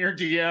get in your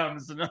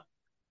DMs.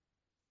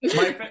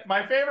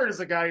 My favorite is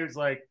the guy who's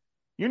like,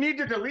 "You need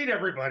to delete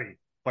everybody,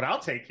 but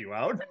I'll take you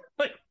out."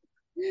 Like,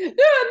 No, and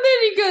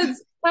then he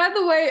goes, by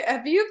the way,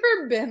 have you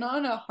ever been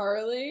on a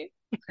Harley?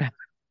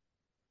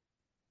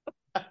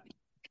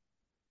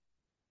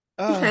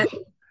 and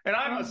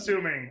I'm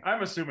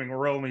assuming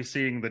we're only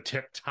seeing the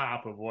tip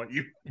top of what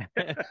you.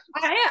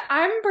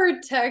 I'm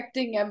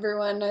protecting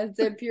everyone as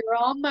if you're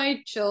all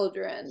my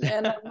children,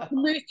 and I'm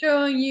only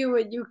showing you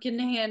what you can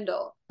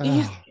handle.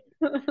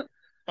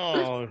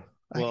 Oh,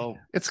 well,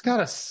 it's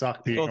gotta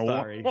suck being a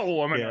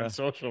woman Yeah. on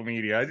social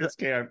media. I just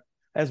can't.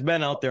 As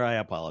men out there, I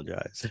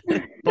apologize.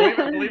 Believe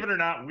it or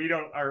not, we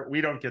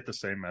don't get the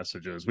same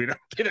messages. We don't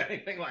get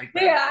anything like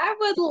that. Yeah, I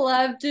would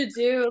love to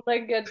do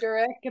like a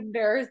direct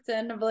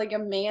comparison of like a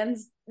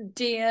man's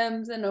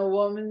DMs and a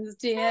woman's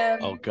DM.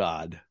 Oh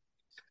God.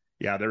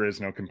 Yeah, there is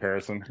no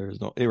comparison.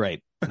 You're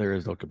right. There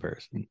is no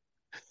comparison.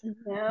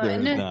 Yeah,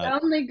 and it's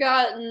only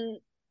gotten.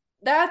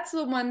 That's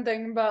the one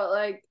thing about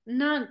like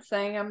not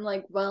saying I'm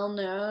like well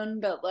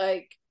known, but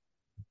like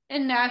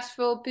in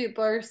Nashville,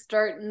 people are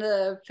starting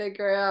to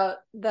figure out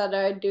that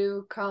I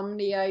do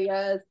comedy, I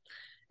guess.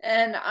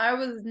 And I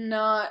was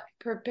not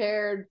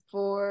prepared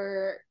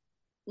for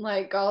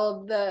like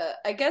all of the,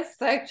 I guess,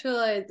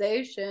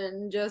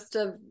 sexualization just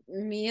of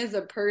me as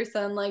a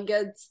person. Like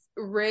it's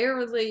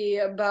rarely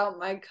about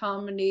my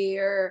comedy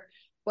or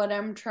what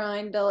I'm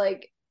trying to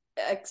like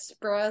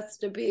express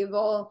to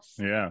people.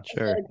 Yeah,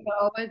 sure. It's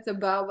always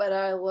about what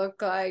I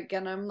look like.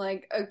 And I'm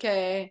like,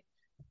 okay,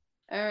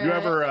 all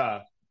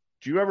right.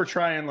 Do you ever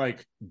try and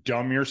like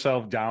dumb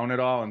yourself down at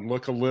all and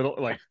look a little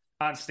like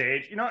on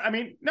stage? I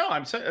mean, no,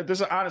 I'm saying this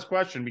is an honest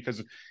question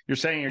because you're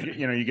saying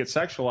you get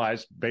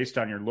sexualized based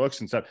on your looks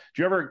and stuff.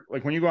 Do you ever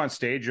like when you go on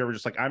stage, you ever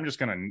just like I'm not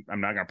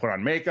gonna put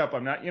on makeup.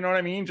 I'm not, you know what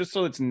I mean? Just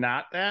so it's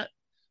not that.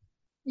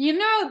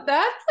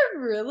 That's a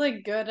really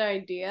good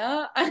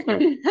idea.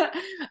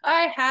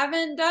 I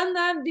haven't done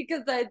that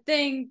because I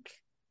think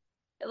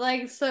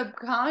like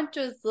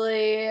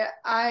subconsciously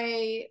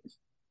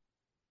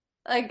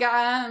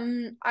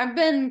I've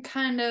been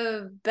kind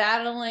of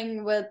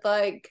battling with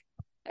like,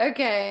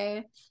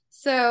 okay,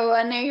 so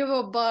an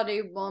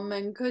able-bodied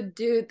woman could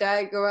do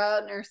that, go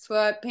out in her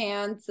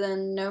sweatpants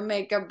and no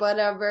makeup,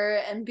 whatever,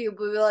 and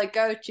people will be like,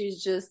 oh,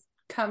 she's just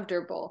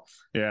comfortable.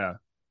 Yeah.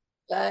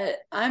 But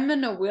I'm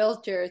in a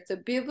wheelchair, so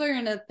people are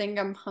gonna think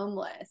I'm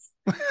homeless.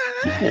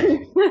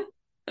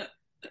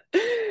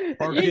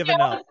 Or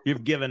given up.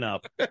 You've given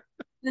up.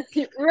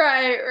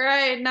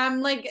 Right. And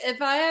I'm like,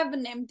 if I have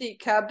an empty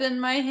cup in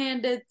my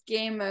hand, it's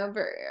game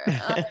over.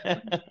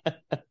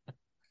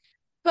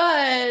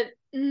 But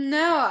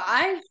no,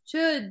 I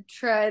should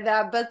try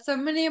that. But so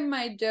many of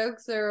my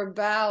jokes are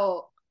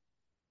about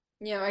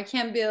I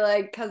can't be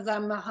like, because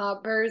I'm a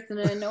hot person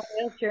in a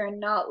wheelchair and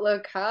not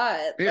look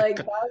hot. Yeah. Like,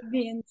 that would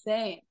be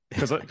insane.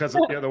 Because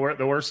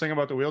the worst thing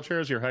about the wheelchair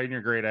is you're hiding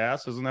your great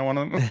ass. Isn't that one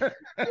of them?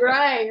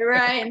 Right.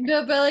 And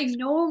they'll be like,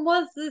 no one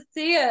wants to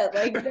see it.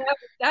 Like,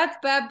 that's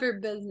bad for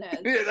business.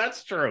 Yeah,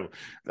 that's true.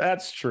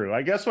 That's true.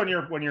 I guess when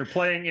you're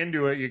playing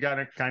into it, you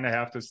gotta kind of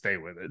have to stay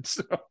with it.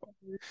 So.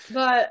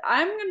 But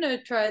I'm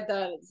gonna try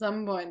that at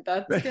some point.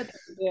 That's a good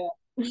idea.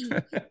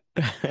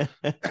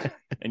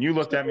 And you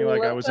looked at me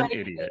like I was an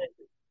idiot.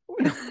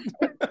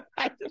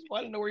 I just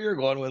want to know where you're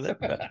going with it.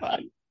 That's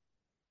fine.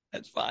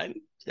 That's fine.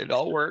 It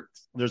all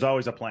works. There's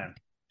always a plan.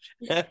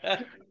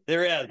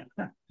 There is.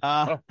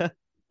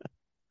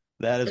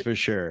 That is for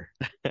sure.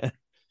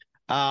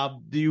 Do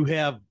you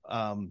have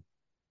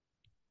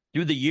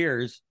through the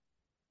years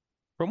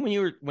from when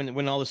you were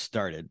when all this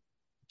started?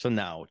 So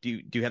now,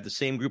 do you have the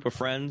same group of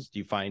friends? Do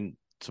you find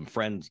some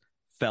friends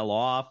fell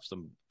off,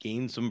 some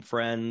gained some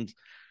friends?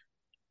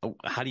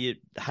 How do you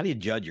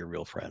judge your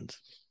real friends?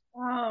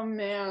 Oh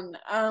man.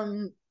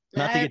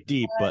 Not to get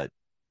deep, but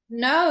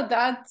no,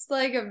 that's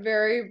like a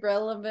very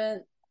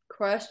relevant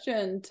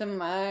question to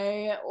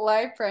my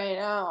life right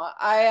now.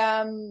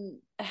 I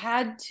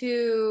had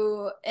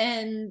to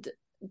end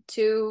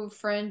two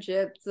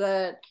friendships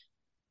that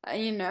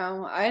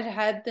I'd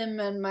had them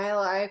in my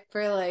life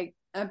for like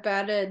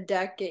about a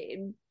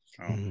decade.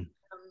 Oh.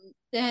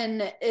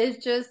 And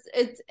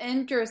it's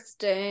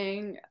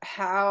interesting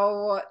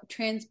how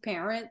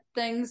transparent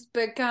things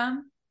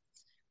become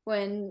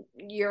when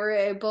you're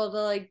able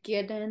to like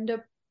get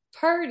into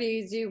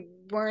parties you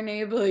weren't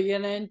able to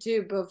get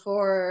into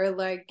before, or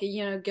like,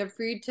 get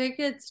free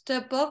tickets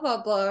to blah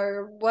blah blah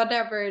or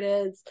whatever it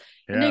is.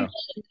 Yeah. And again,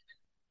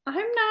 I'm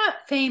not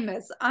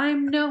famous.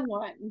 I'm no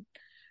one.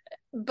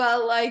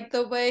 But like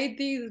the way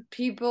these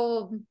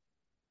people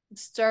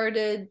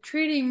started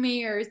treating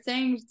me or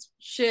saying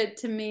shit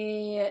to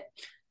me,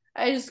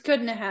 I just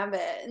couldn't have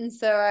it. And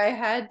so I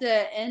had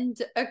to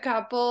end a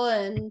couple,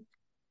 and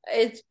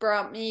it's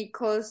brought me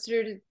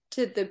closer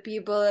to the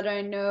people that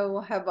I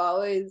know have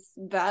always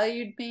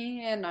valued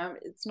me. And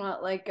it's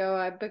not like, oh,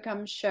 I've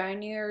become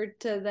shinier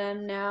to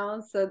them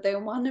now, so they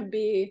want to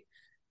be,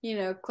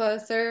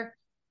 closer.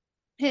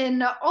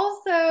 And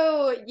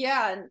also,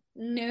 yeah,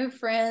 new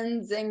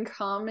friends in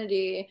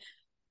comedy.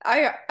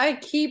 I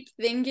keep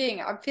thinking,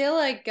 I feel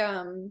like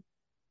open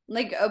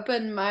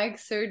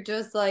mics are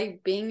just like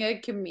being a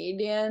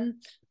comedian.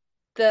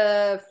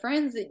 The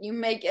friends that you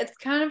make, it's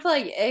kind of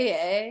like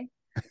AA.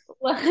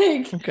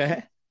 Like,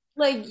 okay.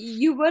 Like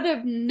you would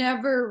have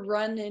never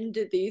run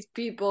into these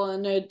people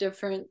in a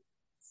different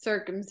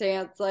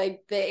circumstance. Like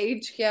the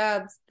age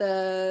gaps,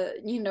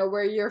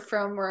 where you're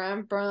from, where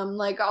I'm from,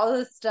 like all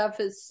this stuff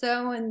is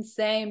so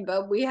insane,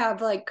 but we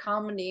have like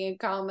comedy in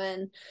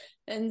common.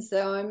 And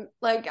so I'm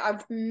like,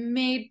 I've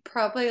made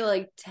probably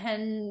like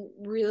 10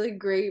 really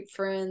great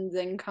friends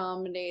in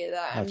comedy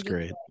that I'm That's just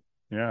great.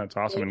 Yeah, it's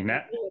awesome. And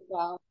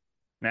about.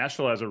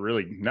 Nashville has a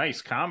really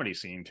nice comedy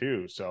scene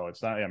too. So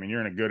it's not, I mean, you're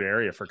in a good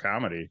area for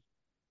comedy.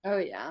 Oh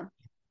yeah.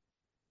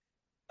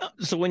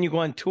 So when you go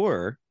on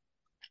tour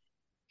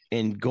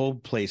and go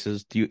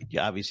places, do you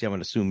obviously, I'm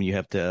going to assume you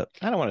have to,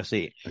 I don't want to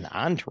say an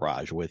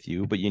entourage with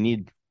you, but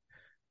do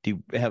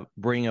you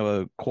bring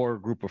a core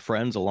group of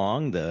friends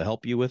along to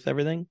help you with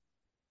everything?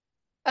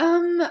 I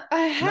I'm not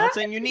have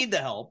saying you need the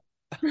help.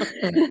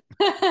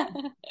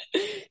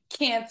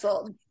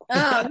 canceled.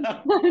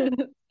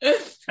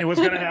 It was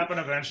going to happen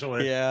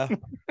eventually. Yeah.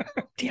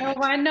 No,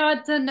 why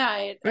not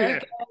tonight? Okay.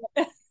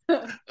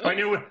 I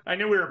knew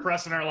we were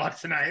pressing our luck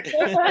tonight.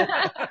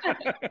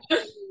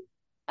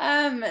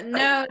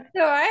 No,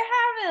 so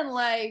I haven't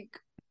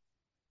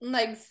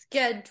like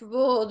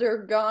scheduled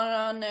or gone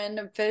on an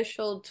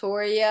official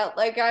tour yet.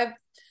 Like I've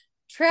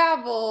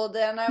traveled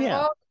and I've Yeah.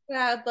 always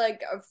had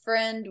like a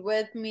friend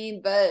with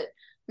me, but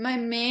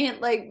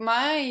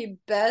my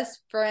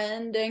best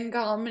friend in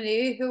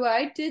comedy who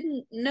I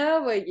didn't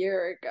know a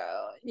year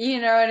ago.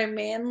 You know what I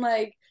mean?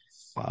 Like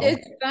Wow.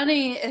 it's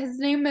funny. His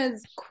name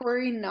is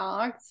Corey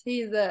Knox.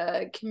 He's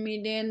a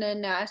comedian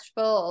in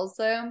Nashville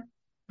also.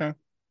 Huh.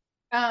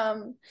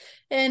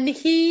 And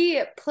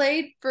he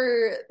played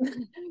for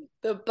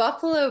the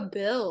Buffalo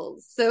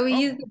Bills. So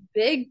he's a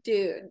big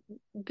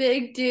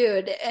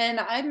dude. And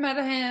I met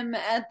him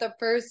at the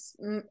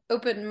first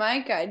open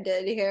mic I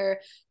did here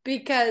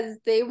because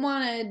they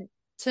wanted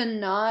to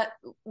not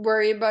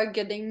worry about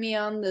getting me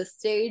on the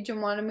stage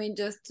and wanted me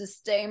just to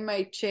stay in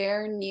my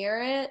chair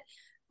near it,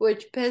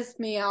 which pissed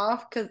me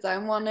off because I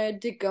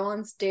wanted to go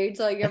on stage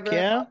like everyone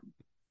else.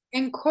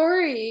 And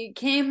Corey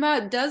came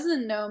up,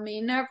 doesn't know me,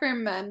 never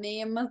met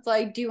me, and was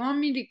like, "Do you want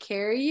me to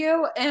carry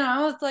you?" And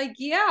I was like,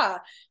 "Yeah."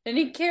 And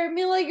he carried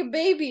me like a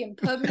baby and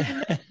put me in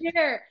the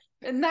chair.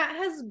 And that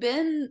has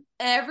been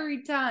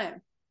every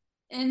time.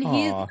 And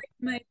he's like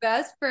my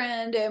best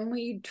friend, and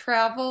we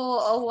travel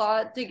a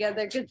lot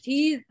together because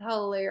he's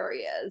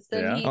hilarious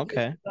and he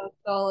just goes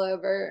all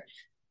over.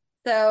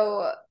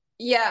 So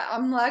yeah,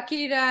 I'm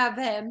lucky to have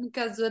him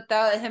because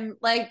without him,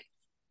 like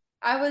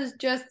I was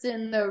just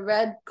in the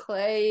Red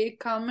Clay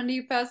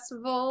Comedy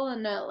Festival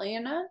in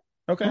Atlanta.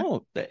 Okay.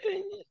 Oh,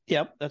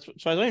 yep.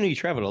 So I knew you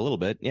traveled a little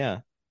bit. Yeah.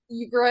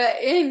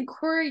 And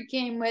Corey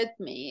came with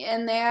me,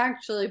 and they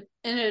actually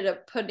ended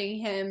up putting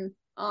him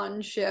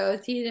on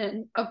shows. He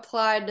didn't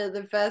apply to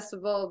the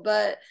festival,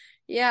 but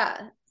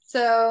yeah.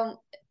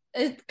 So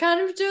it's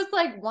kind of just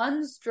like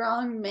one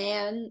strong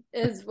man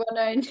is what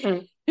I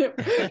need.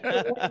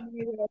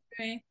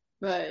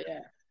 But yeah.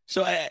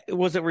 So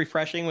was it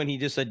refreshing when he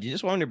just said, you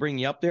just wanted to bring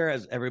you up there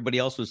as everybody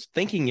else was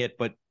thinking it,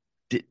 but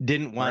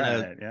didn't want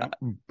to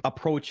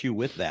approach you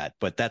with that,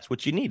 but that's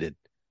what you needed.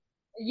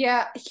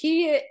 Yeah,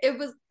 it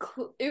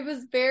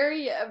was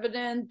very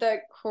evident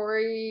that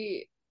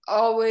Corey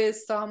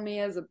always saw me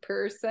as a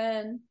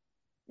person.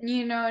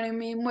 You know what I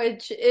mean?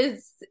 Which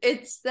it's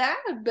sad,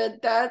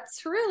 but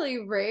that's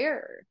really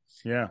rare.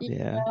 Yeah. You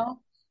Yeah. know?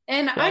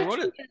 And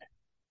Well,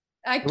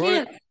 I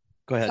can't.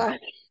 Go ahead.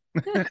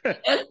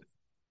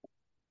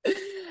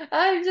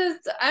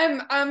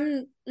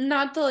 I'm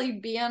not to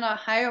like be on a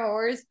high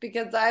horse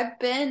because I've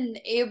been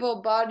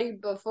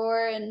able-bodied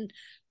before and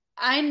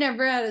I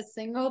never had a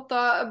single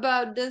thought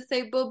about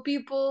disabled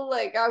people.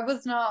 Like I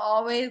was not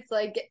always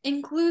like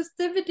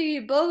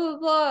inclusivity, blah blah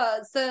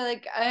blah. So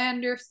like I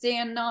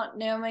understand not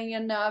knowing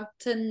enough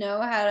to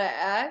know how to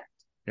act.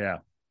 Yeah.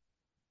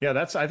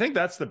 Yeah, I think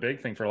that's the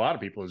big thing for a lot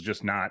of people is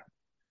just not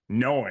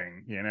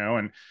knowing,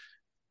 and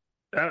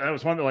that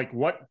was one that like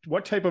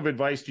what type of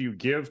advice do you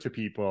give to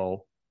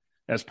people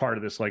as part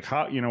of this? Like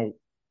how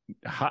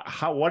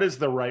what is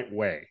the right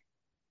way?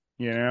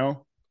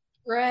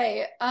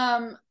 Right.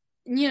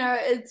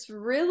 It's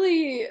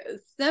really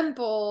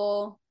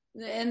simple.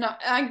 And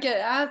I get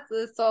asked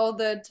this all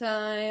the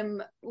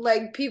time.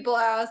 Like people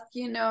ask,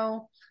 I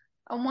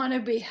want to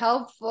be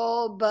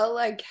helpful, but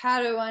like,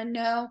 how do I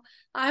know?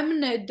 I'm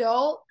an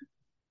adult.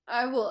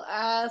 I will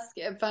ask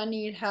if I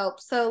need help.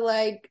 So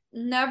like,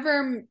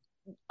 never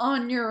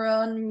on your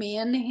own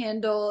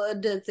manhandle a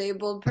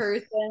disabled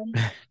person.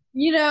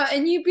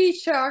 And you'd be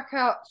shocked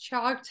how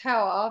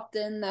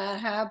often that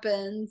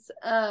happens.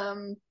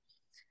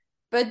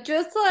 But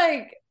just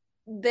like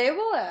they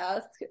will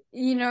ask,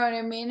 you know what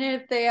I mean?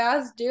 If they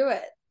ask, do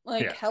it.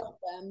 Like help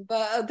them.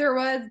 But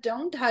otherwise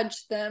don't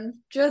touch them.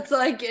 Just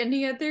like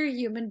any other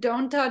human,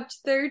 don't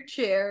touch their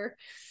chair.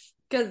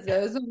 Because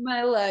those are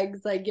my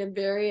legs. I get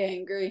very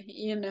angry,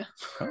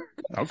 Oh,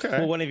 okay.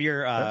 Well, one of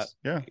your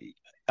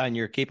on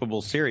your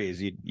Capable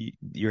series,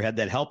 you had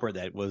that helper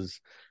that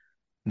was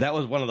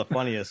one of the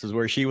funniest is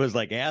where she was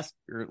like asked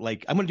or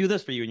like, I'm gonna do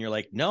this for you, and you're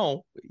like,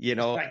 no,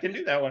 I can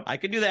do that one. I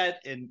can do that,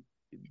 and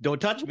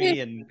don't touch me.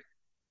 And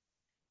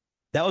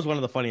that was one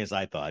of the funniest,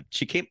 I thought.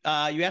 She came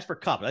you asked for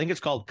cups. I think it's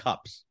called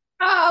Cups.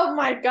 Oh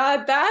my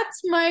God,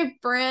 that's my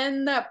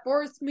friend that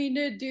forced me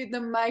to do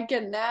the mic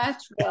in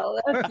Nashville.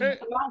 That's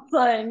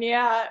Jocelyn,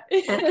 yeah.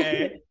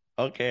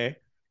 Okay.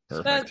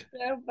 Perfect. That's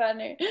so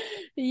funny.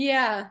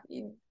 Yeah,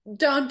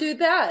 don't do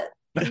that.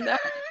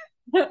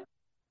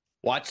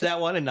 Watch that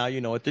one, and now you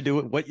know what to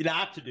do, what you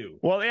not to do.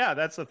 Well, yeah,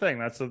 that's the thing.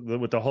 That's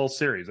with the whole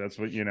series. That's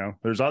what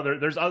There's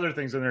other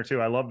things in there too.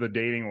 I love the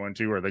dating one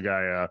too, where the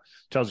guy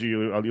tells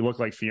you look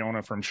like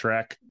Fiona from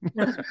Shrek.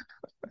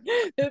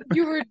 If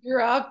you were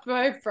dropped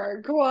by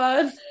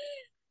Farquaad.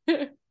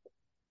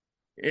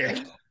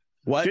 Yeah.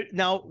 What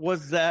now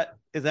was that?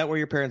 Is that where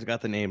your parents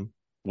got the name?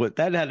 What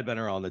that had to been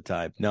around the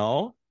time?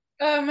 No.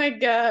 Oh my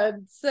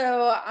God.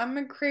 So I'm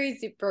a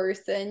crazy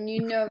person.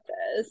 You know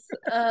this.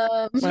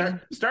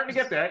 Starting to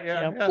get that.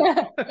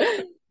 Yeah.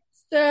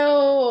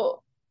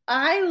 So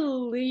I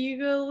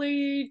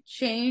legally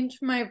changed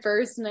my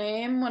first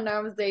name when I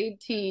was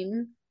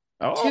 18.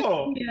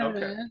 Oh,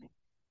 okay.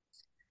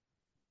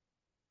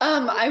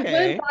 I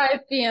went by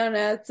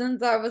Fiona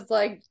since I was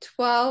like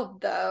 12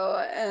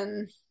 though.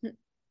 And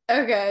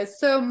okay,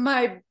 so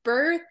my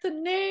birth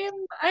name,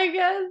 I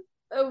guess,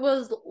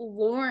 was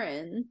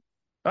Lauren.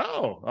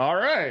 Oh, all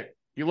right.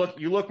 You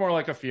look more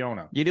like a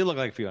Fiona. You do look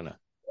like Fiona.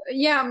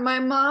 Yeah, my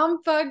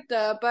mom fucked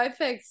up. I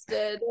fixed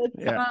it.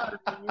 It's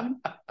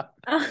fine.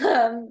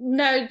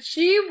 No,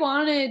 she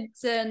wanted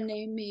to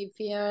name me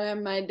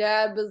Fiona. My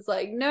dad was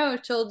like, no,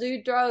 she'll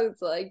do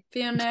drugs like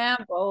Fiona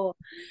Apple.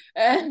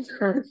 And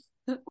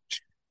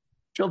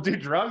she'll do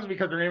drugs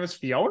because her name is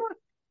Fiona?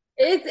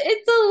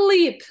 It's a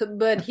leap,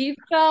 but he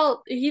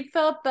felt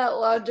that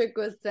logic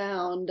was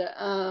sound.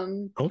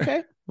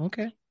 Okay.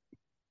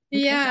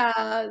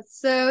 Yeah,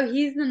 so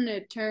he's an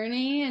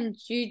attorney, and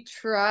she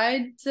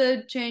tried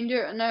to change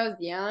it when I was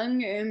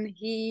young, and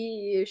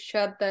he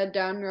shut that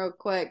down real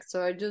quick.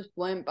 So I just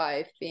went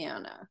by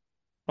Fiona.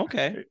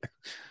 Okay,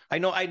 I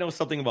know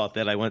something about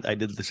that. I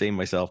did the same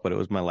myself, but it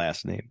was my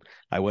last name.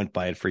 I went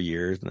by it for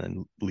years, and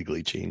then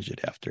legally changed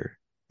it after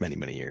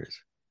many years.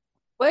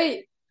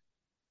 Wait,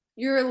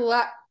 you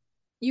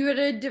had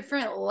a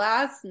different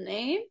last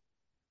name?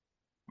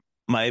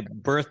 My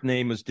birth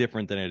name is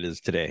different than it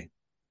is today.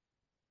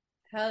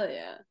 Hell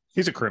yeah.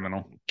 He's a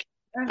criminal.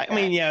 Okay. I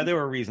mean, yeah, there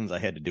were reasons I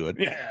had to do it.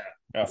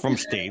 Yeah. From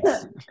states.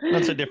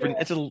 It's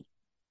a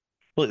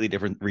completely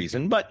different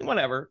reason, but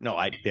whatever. No,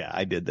 I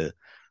did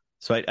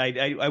So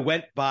I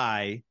went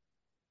by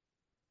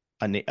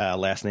a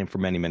last name for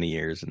many, many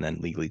years and then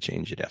legally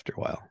changed it after a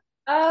while.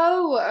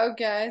 Oh,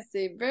 okay, I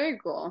see. Very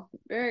cool.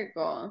 Very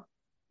cool.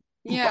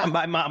 Yeah.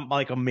 My mom,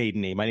 like a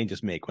maiden name. I didn't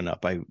just make one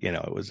up.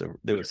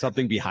 There was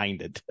something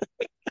behind it.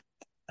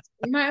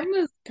 Mine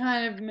was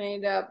kind of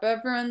made up.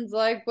 Everyone's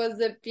like, was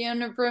it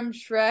Fiona from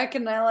Shrek?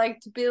 And I like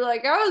to be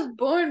like, I was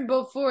born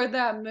before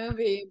that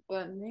movie,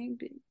 but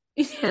maybe.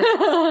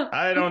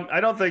 I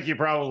don't think you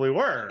probably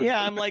were.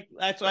 Yeah, I'm like,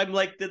 that's why I'm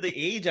like, the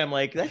age, I'm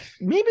like,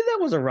 maybe that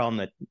was around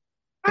that.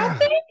 I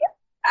think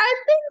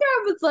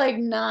I was like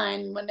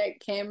 9 when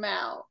it came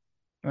out.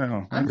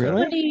 Oh, I'm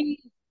really?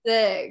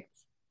 26.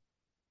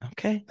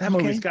 Okay. That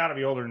movie's got to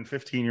be older than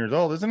 15 years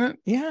old, isn't it?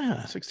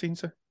 Yeah. 16.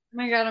 So. Oh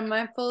my God, am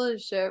I full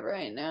of shit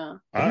right now?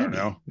 I don't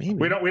know. Maybe.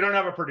 We don't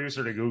have a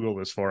producer to Google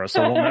this for us,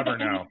 so we'll never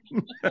know.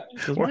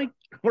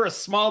 we're a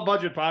small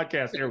budget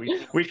podcast here.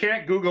 We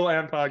can't Google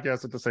and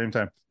podcast at the same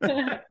time.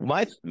 I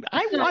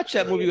watched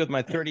that movie with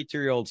my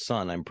 32-year-old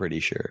son, I'm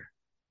pretty sure.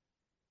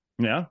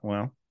 Yeah,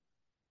 well.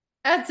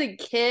 As a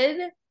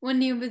kid,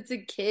 when he was a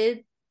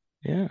kid.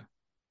 Yeah.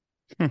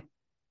 All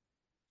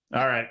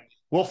right.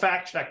 We'll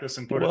fact check this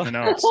and put it in the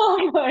notes.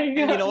 Oh my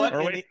God. You know what?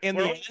 We're In the end,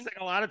 wasting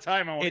a lot of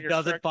time on what it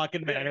doesn't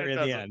fucking matter in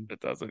the end. It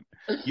doesn't.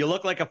 You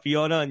look like a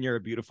Fiona and you're a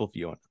beautiful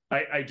Fiona.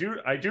 I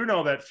do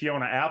know that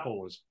Fiona Apple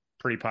was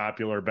pretty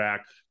popular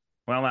back.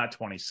 Well, not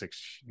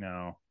 26.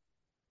 No.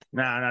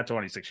 Nah, not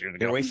 26 years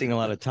ago. You're wasting a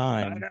lot of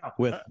time.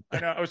 I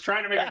know. I was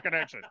trying to make a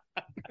connection.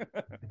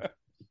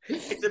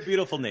 It's a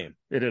beautiful name.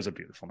 It is a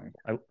beautiful name.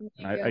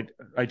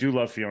 I do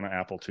love Fiona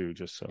Apple too,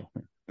 just so.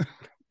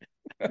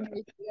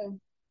 Me too.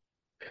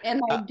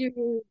 And I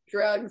do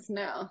drugs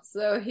now,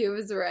 so he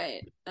was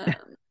right.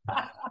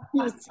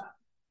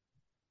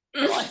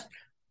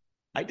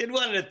 I did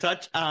want to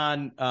touch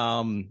on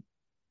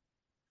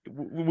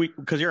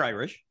because you're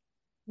Irish,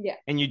 yeah,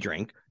 and you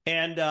drink,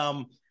 and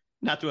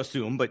not to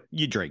assume, but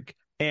you drink,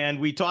 and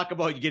we talk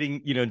about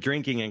getting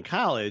drinking in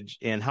college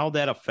and how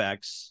that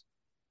affects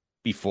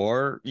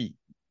before and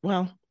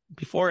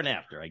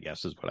after, I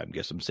guess is what I'm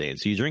saying.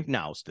 So you drink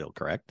now still,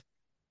 correct?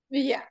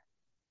 Yeah.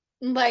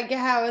 Like,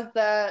 how is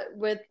that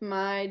with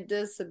my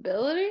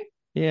disability?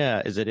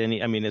 Yeah. Is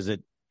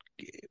it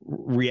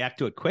react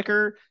to it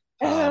quicker?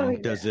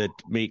 Does it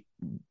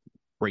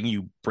bring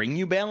you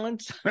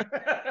balance?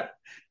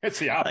 It's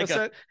the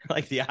opposite.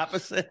 Like the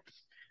opposite?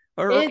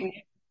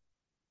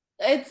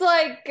 It's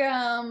like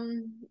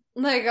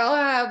I'll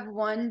have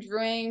one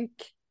drink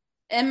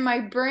and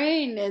my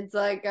brain is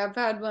like, I've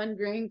had one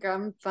drink,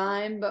 I'm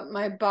fine, but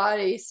my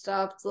body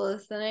stops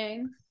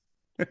listening.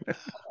 So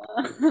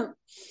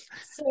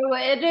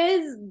it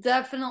is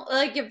definitely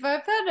like if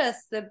I've had a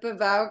sip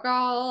of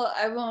alcohol,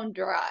 I won't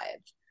drive.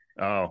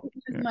 Oh,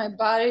 because my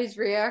body's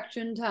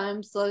reaction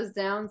time slows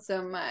down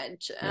so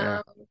much.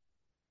 Yeah.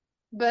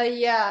 But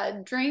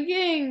yeah,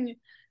 drinking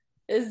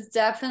is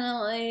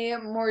definitely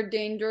more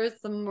dangerous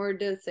the more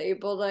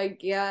disabled I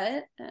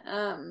get.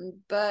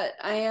 But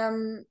I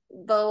am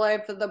the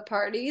life of the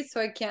party,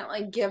 so I can't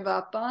like give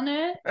up on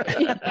it.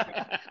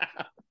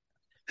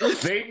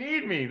 They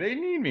need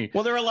me.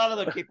 Well, there are a lot of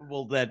the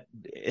capable that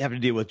have to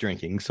deal with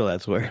drinking, so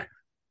that's where.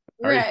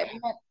 Right.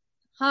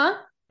 Huh?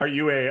 Are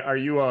you a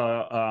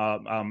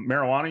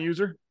marijuana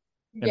user?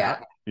 Yeah.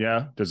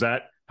 Yeah. Does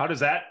that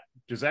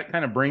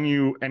kind of bring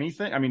you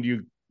anything? I mean, do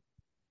you?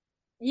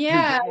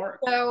 Yeah,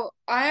 so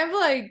I have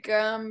like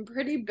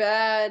pretty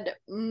bad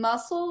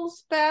muscle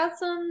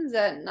spasms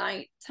at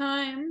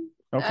nighttime.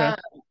 Okay.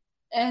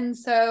 And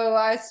so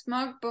I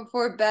smoke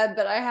before bed,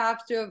 but I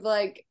have to have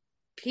like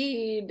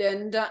peed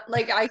and done,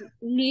 like I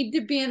need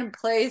to be in a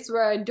place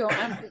where I don't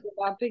have to get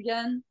up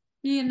again,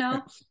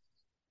 Okay.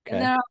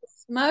 And then I'll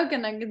smoke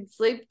and I can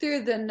sleep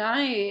through the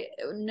night,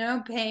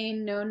 no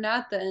pain, no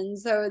nothing.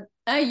 So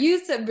I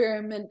use it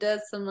very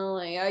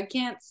medicinally. I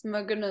can't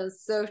smoke in a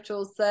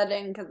social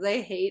setting because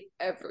I hate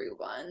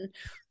everyone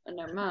when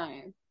I'm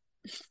high.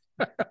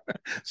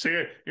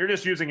 So you're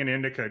just using an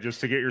indica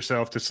just to get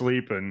yourself to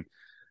sleep, and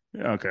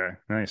okay,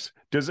 nice.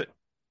 Does it?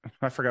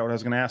 I forgot what I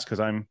was going to ask because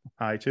I'm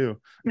high too.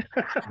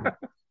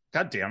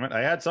 God damn it!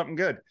 I had something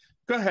good.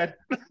 Go ahead.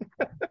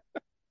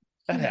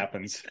 That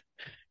happens.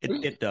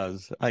 It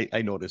does.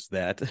 I noticed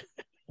that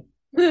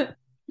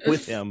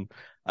with him.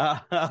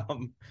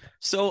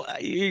 So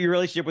your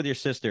relationship with your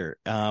sister,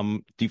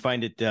 do you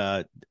find it,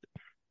 how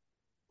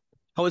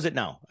is it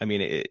now? I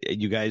mean,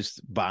 you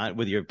guys bond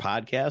with your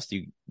podcast.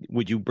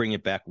 Would you bring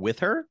it back with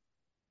her?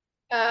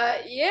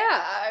 Yeah,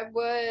 I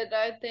would.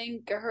 I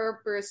think her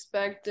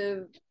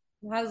perspective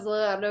has a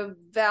lot of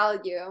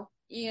value.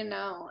 There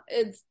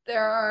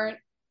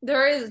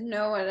is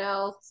no one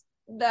else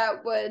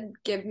that would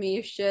give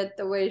me shit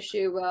the way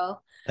she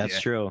will. That's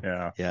true.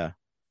 Yeah.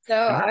 So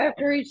I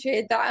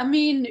appreciate that. I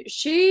mean,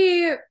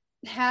 she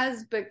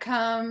has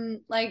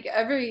become like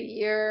every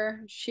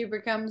year she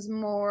becomes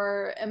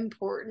more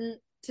important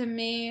to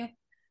me.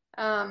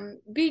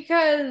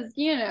 Because,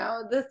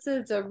 this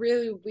is a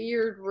really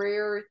weird,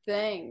 rare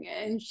thing,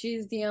 and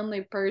she's the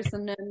only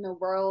person in the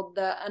world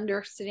that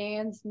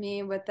understands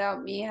me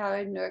without me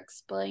having to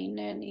explain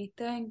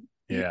anything.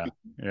 Yeah,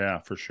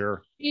 for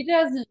sure. She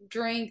doesn't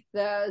drink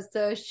though,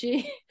 so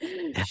she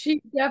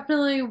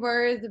definitely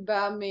worries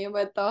about me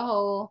with the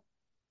whole.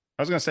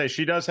 I was gonna say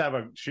she does have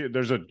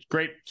there's a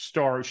great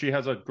story. She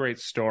has a great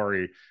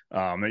story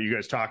that you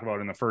guys talk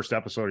about in the first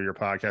episode of your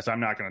podcast. I'm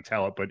not gonna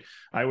tell it, but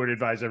I would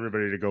advise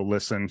everybody to go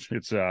listen.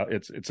 It's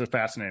a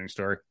fascinating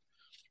story.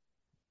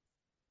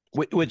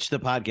 Which the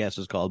podcast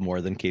is called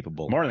More Than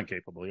Capable. More Than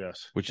Capable,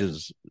 yes. Which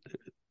is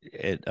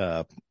like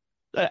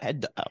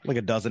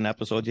a dozen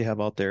episodes you have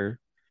out there,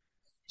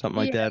 something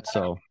like that.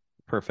 So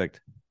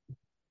perfect.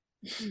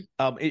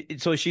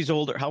 So she's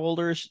older.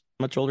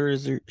 Much older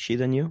is she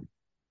than you?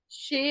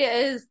 She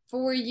is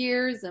 4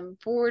 years and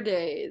 4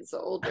 days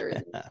older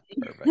than me.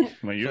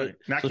 Perfect. Well,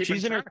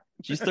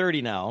 she's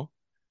 30 now.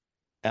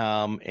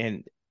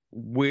 And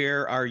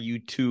where are you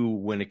two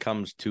when it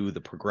comes to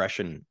the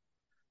progression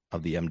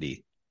of the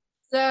MD?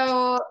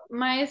 So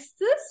my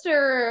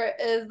sister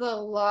is a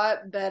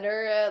lot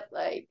better at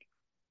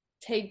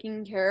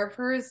taking care of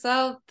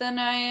herself than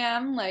I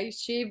am. Like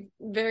she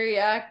very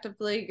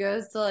actively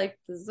goes to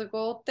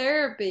physical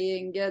therapy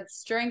and gets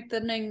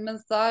strengthening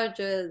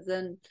massages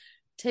and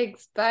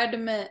takes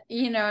vitamin,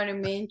 you know what I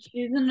mean?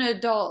 She's an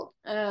adult.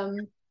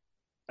 And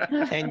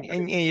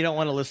you don't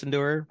want to listen to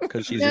her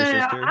because she's your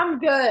sister? I'm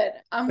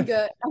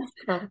good.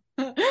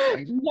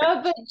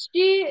 No, but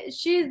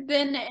she's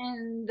been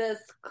in this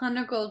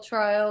clinical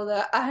trial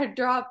that I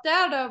dropped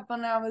out of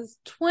when I was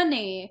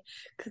 20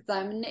 because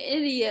I'm an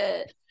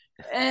idiot.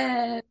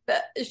 And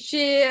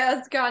she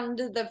has gotten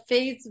to the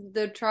phase of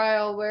the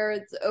trial where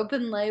it's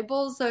open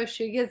label, so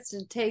she gets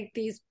to take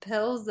these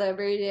pills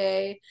every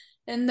day.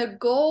 And the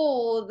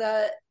goal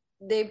that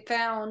they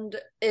found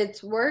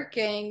it's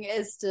working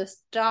is to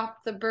stop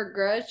the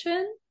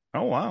progression.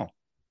 Oh, wow.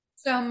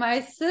 So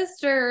my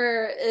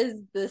sister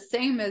is the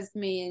same as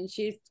me, and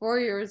she's 4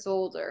 years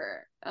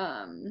older.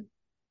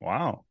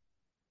 Wow.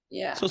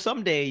 Yeah. So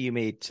someday you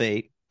may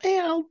say, "Hey,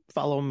 I'll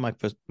follow my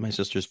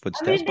sister's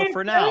footsteps." But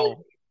for now,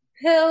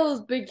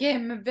 pills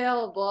became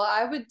available,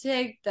 I would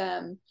take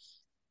them.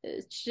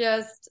 It's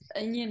just,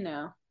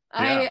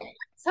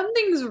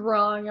 something's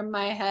wrong in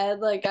my head.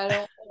 Like I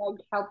don't like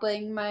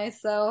helping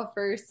myself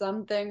or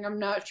something. I'm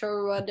not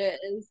sure what it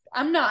is.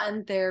 I'm not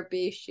in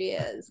therapy. She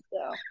is,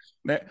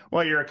 so.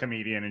 Well, you're a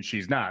comedian and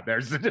she's not.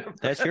 There's the difference.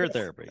 That's your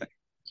therapy.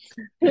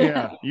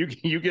 Yeah,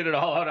 you get it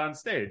all out on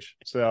stage.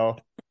 So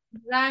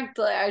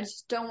exactly. I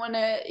just don't want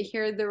to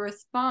hear the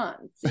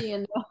response,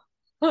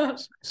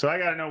 So I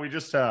gotta know. We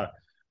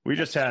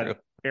just had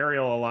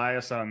Ariel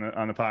Elias on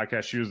the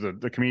podcast. She was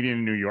the comedian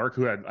in New York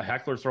who had a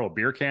heckler throw a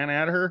beer can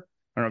at her.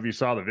 I don't know if you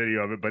saw the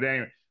video of it, but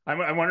anyway,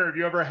 I wonder if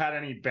you ever had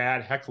any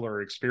bad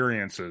heckler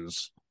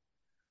experiences.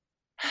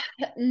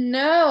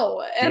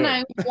 No, and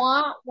I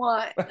want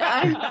one.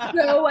 I'm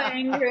so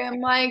angry. I'm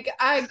like,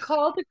 I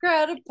call the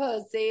crowd a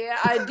pussy.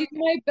 I do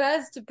my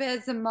best to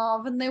piss them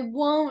off, and they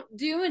won't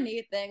do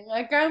anything.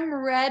 Like I'm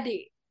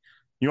ready.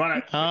 You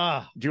want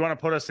to? Do you want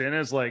to put us in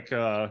as we'll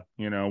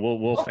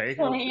fake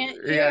it?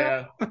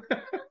 Yeah.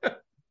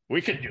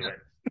 We could do it.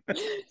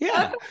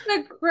 Yeah,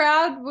 the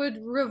crowd would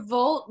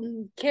revolt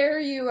and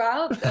carry you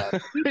out. Though, I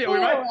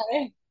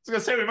was gonna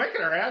say we might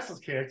get our asses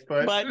kicked,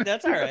 but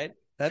that's all right.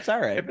 That's all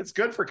right. If it's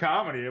good for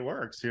comedy, it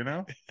works.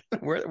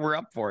 We're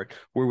up for it.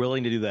 We're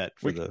willing to do that.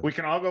 We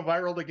can all go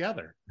viral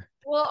together.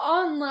 Well,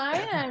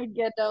 online I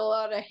get a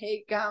lot of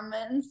hate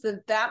comments.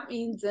 If that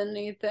means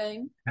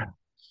anything.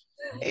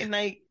 And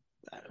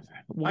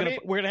we're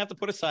gonna have to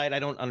put aside. I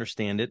don't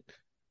understand it,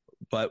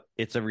 but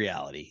it's a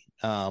reality.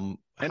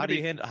 How do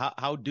you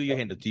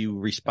handle? Do you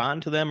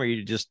respond to them or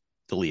you just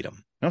delete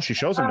them? No, she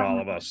shows them to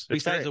all of us.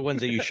 Besides the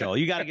ones that you show,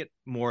 you got to get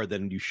more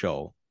than you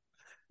show.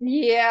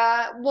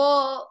 Yeah,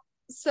 well,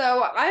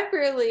 so I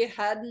really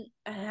hadn't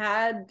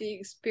had the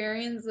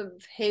experience of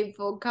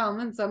hateful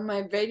comments on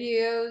my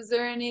videos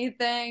or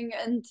anything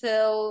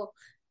until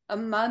a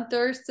month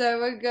or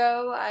so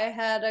ago. I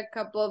had a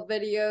couple of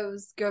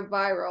videos go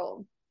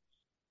viral,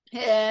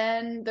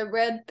 and the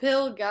red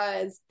pill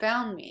guys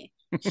found me.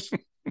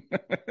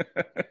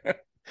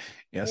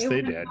 Yes,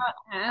 they did. Not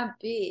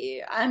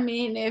happy. I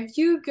mean, if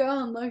you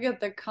go and look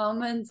at the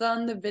comments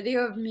on the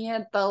video of me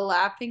at the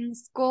laughing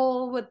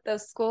skull with the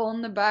skull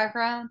in the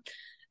background,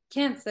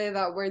 can't say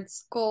that word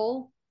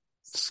skull.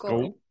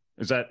 Skull?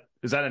 Is that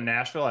a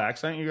Nashville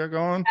accent you got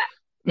going?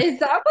 Is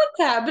that what's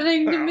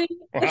happening to me?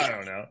 Well, I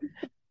don't know.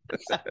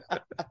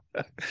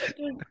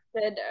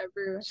 Said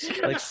everywhere.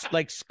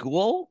 Like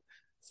school?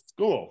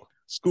 School.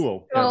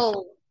 Skull. Yes.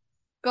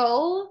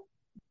 Skull?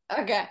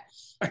 Okay.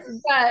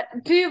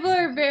 But people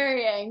are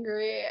very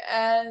angry,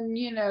 and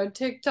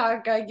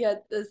TikTok I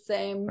get the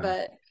same,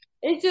 but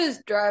it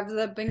just drives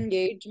up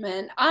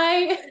engagement.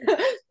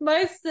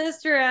 My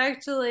sister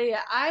actually,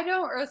 I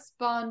don't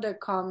respond to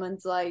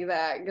comments like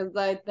that because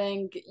I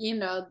think,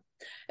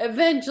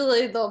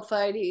 eventually they'll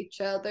fight each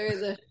other.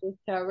 That's just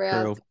how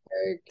rats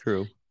work.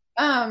 True.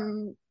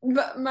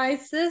 But my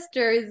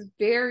sister is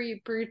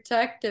very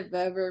protective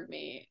over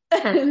me.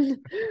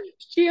 And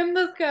she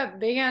almost got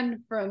banned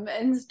from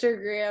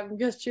Instagram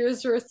because she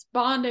was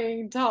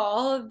responding to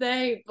all of the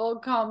hateful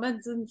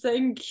comments and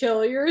saying,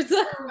 kill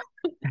yourself.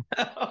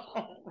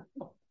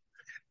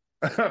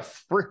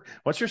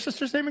 What's your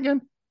sister's name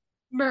again?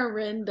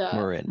 Miranda.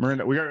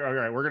 Miranda. All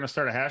right. We're gonna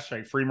start a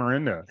hashtag free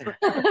Miranda.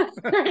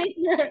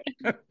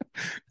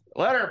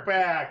 Let her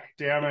back,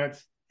 damn it.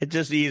 It's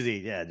just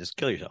easy. Yeah, just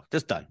kill yourself.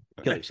 Just done.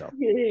 Kill yourself.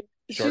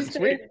 Short and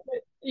sweet.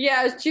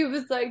 Yeah, she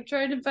was like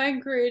trying to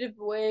find creative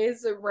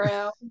ways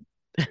around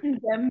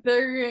them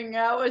figuring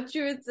out what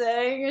she was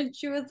saying, and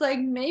she was like,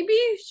 maybe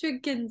you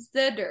should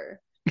consider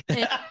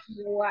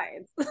your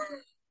wife.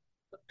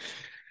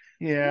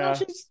 Yeah. Well,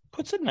 she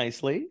puts it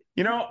nicely.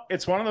 You know,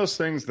 it's one of those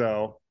things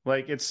though.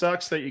 Like, it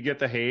sucks that you get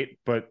the hate,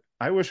 but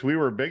I wish we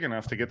were big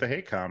enough to get the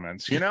hate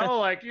comments. You know,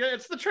 like, yeah,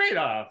 it's the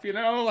trade-off, you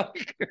know,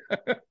 like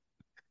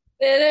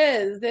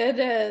It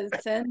is.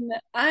 And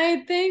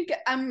I think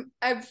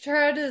I've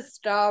tried to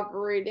stop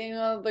reading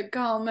all the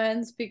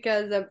comments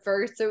because at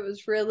first it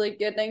was really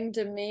getting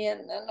to me,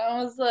 and then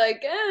I was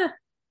like,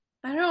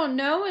 I don't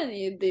know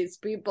any of these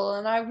people,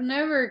 and I've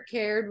never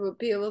cared what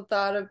people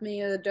thought of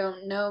me that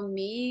don't know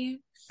me.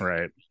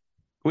 right.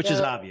 Which is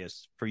So-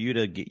 obvious for you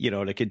to,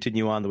 to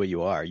continue on the way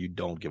you are. You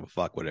don't give a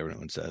fuck what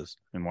everyone says,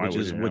 And why would you?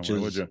 which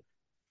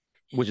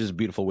is a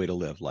beautiful way to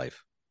live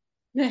life.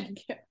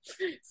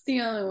 It's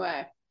the only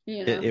way,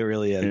 you know. It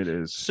really is. It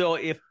is. So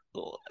and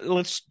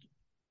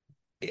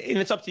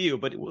it's up to you,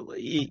 but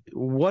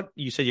what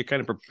you said, you're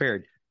kind of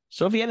prepared.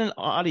 So if you had an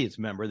audience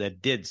member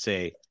that did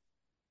say,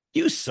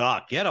 "You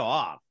suck, get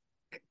off,"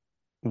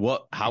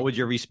 how would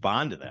you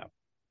respond to them?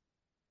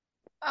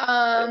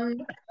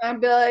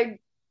 I'd be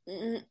like,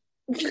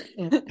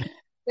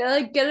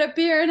 get up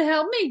here and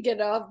help me get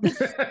off.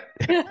 I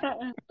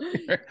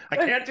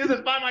can't do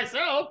this by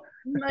myself.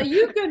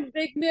 You can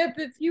pick me up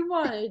if you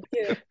wanted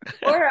to,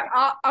 or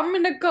I'm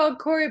gonna call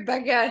Corey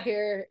back out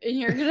here, and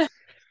you're gonna.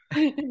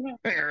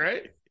 All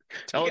right.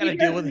 You gotta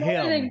deal with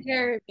him. And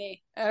carry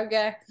me,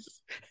 okay?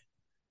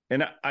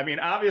 And I mean,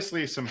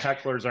 obviously, some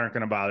hecklers aren't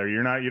going to bother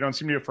you. You don't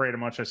seem to be afraid of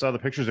much. I saw the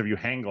pictures of you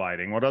hang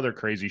gliding. What other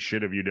crazy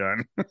shit have you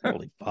done?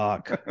 Holy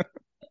fuck!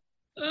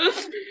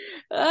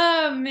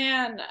 Oh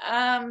man,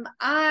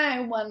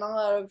 I won a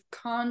lot of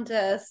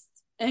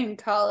contests in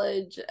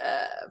college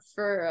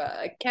for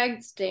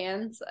keg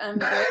stands. I'm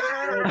very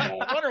I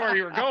wonder where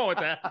you were going with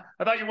that.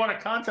 I thought you won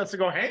a contest to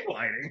go hang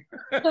gliding.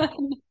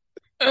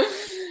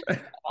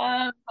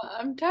 I'm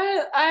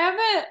tired.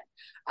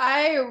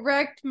 I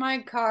wrecked my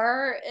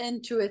car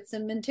into a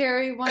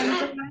cemetery one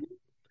time.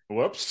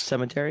 Whoops.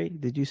 Cemetery?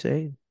 Did you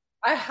say?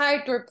 I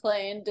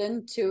hydroplaned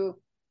into,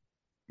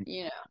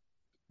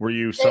 Were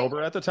you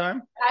sober at the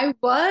time? I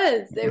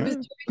was. It was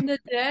during the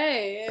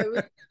day. It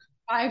was.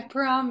 I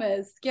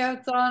promise.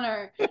 Scout's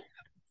honor.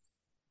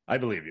 I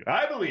believe you.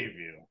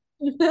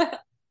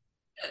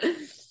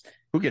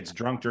 Who gets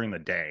drunk during the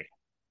day?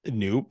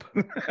 Nope.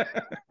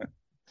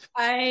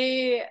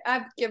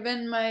 I've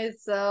given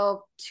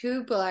myself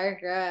 2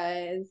 black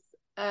eyes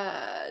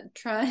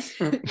trying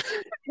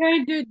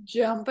to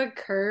jump a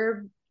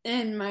curb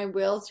in my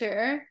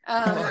wheelchair.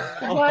 I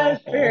was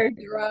very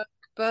drunk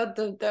both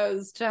of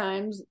those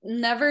times.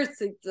 Never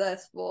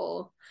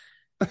successful.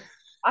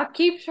 I'll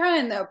keep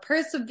trying though.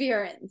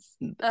 Perseverance.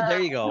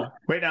 There you go.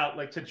 Wait, now,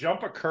 like, to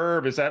jump a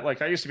curb, is that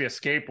like, I used to be a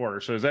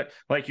skateboarder, so is that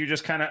like you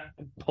just kind of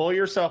pull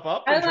yourself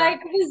up? I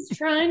was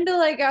trying to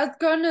I was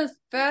going as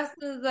fast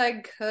as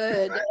I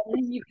could, and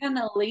then you kind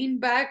of lean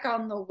back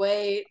on the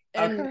weight,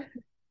 and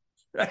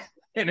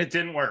and it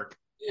didn't work.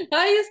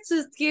 I used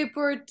to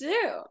skateboard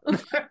too.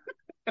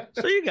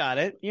 So you got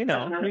it. You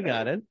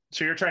got it.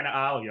 So you're trying to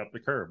ollie up the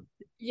curb.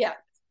 Yeah.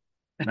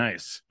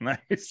 Nice.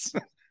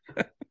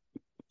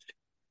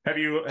 Have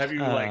you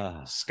like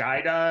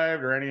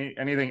skydived or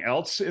anything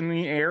else in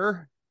the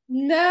air?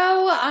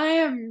 No, I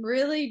am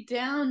really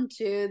down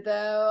to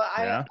though.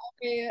 Yeah.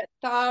 I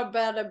thought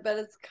about it, but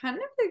it's kind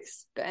of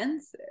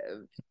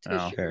expensive to do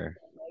Fair.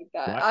 something like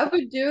that. What? I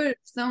would do it if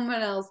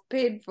someone else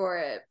paid for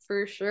it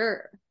for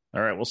sure.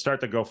 All right, we'll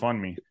start the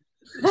GoFundMe.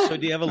 So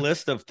do you have a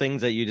list of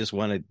things that you just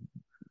want to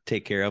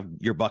take care of?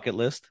 Your bucket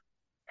list?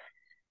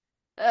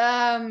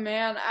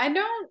 Man, I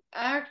don't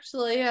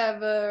actually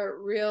have a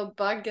real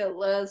bucket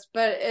list,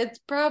 but it's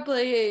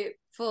probably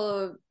full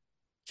of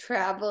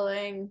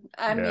traveling.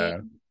 I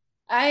mean,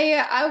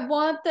 I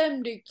want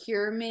them to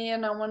cure me,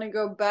 and I want to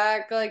go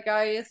back. Like,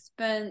 I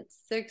spent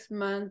 6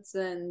 months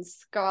in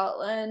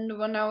Scotland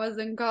when I was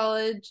in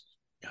college.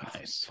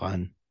 Nice.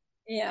 Fun.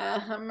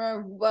 Yeah, I'm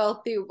a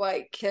wealthy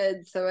white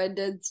kid, so I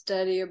did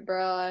study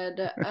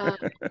abroad.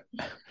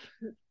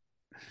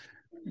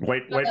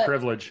 White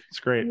privilege. It's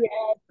great.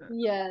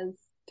 Yes,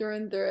 through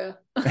and through.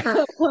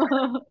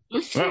 Well,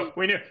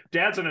 we knew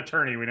Dad's an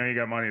attorney. We know you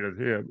got money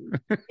to.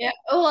 Yeah. Yeah,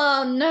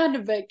 well, none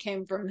of it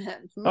came from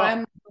him. My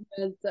mom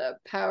is a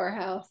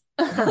powerhouse.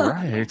 All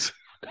right.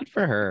 Good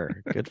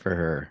for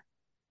her.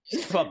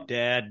 Step up,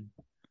 Dad.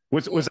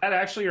 Was that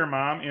actually your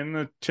mom in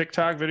the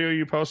TikTok video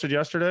you posted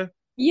yesterday?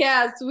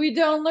 Yes, we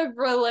don't look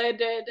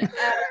related at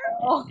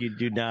all. You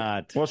do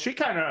not. Well, she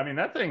kind of, I mean,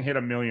 that thing hit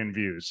 1 million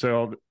views.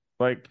 So,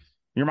 like,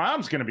 your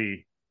mom's going to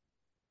be.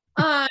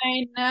 I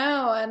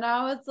know. And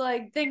I was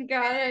like, thank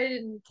God I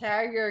didn't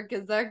tag her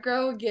because that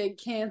girl would get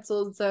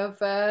canceled so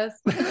fast.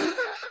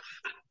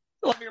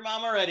 Love your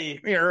mom already.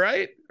 You're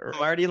right. I'm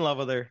already in love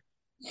with her.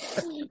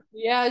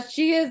 Yeah,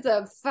 she is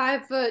a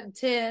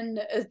 5'10"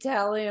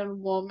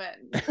 Italian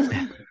woman.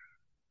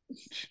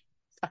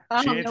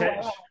 I She don't ain't, know what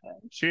ta-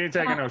 happened. she ain't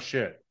taking no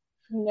shit.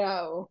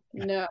 No,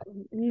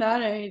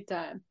 not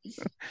anytime.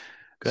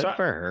 Good So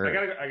for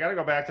her. I gotta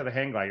go back to the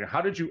hang gliding.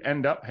 How did you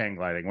end up hang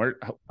gliding?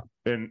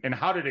 And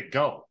how did it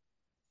go?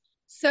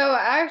 So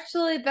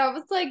actually, that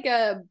was like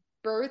a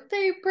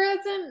birthday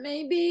present,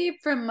 maybe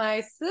from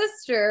my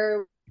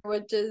sister,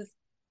 which is,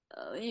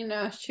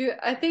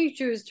 I think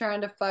she was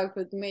trying to fuck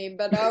with me,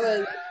 but I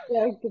was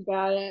stoked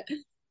about it.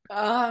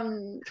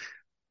 Um,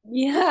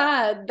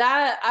 yeah,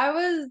 that I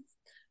was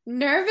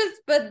nervous,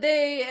 but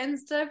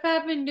instead of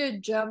having to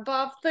jump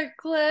off the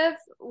cliff,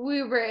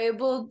 we were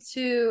able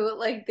to,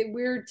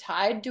 we were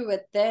tied to a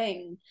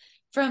thing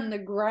from the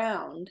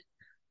ground.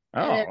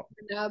 And it Oh,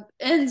 went up.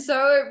 And so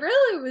it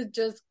really was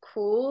just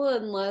cool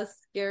and less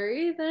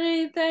scary than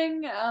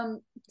anything.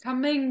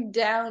 Coming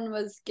down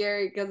was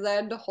scary because I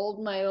had to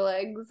hold my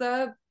legs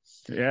up.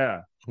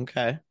 yeah.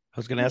 Okay. I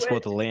was going to ask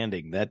about the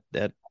landing. That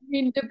I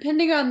mean,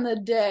 depending on the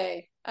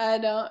day, I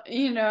don't,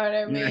 you know what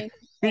I You, mean?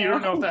 you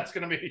don't know if that's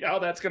going to be how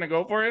that's going to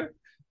go for you?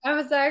 I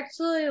was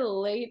actually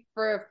late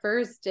for a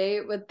first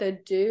date with the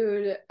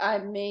dude I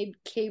made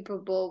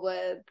capable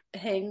with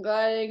hang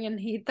gliding, and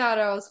he thought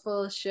I was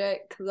full of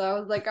shit because I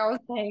was like, I was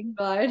hang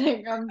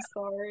gliding. I'm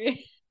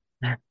sorry.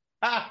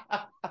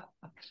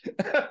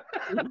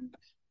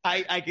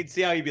 I could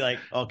see how you'd be like,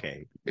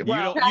 okay,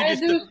 Well,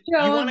 you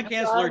want to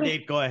cancel our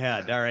date? Go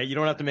ahead. All right. You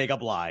don't have to make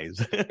up lies.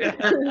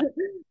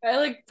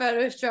 I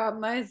Photoshop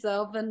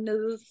myself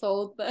into this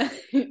whole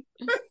thing.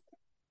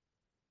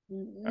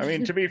 I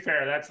mean, to be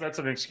fair, that's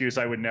an excuse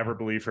I would never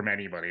believe from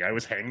anybody. I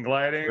was hang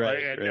gliding.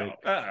 Right, No,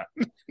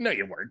 no,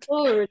 you weren't. a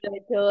little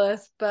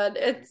ridiculous, but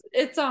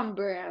it's on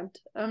brand.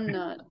 I'm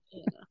not.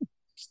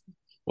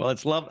 Well,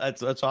 it's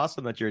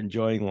awesome that you're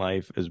enjoying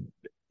life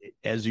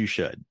as you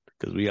should,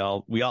 because we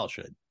all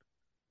should.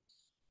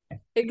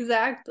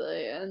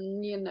 Exactly,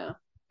 and I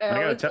I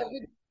gotta always tell. have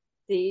a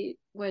seat,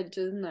 which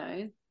is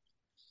nice.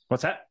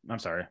 What's that? I'm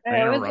sorry. I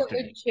I always have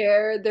interrupted a you.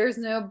 chair. There's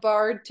no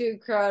bar too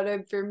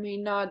crowded for me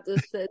not to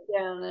sit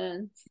down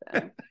in.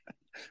 So.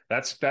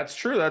 That's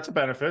true. That's a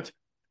benefit.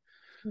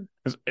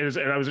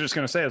 I was just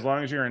going to say, as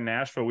long as you're in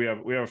Nashville, we have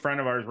a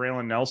friend of ours,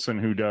 Raylan Nelson,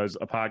 who does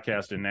a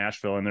podcast in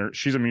Nashville, and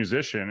she's a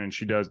musician, and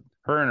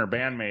her and her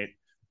bandmate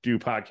do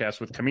podcasts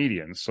with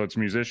comedians. So it's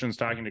musicians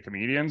talking to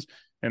comedians,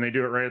 and they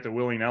do it right at the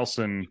Willie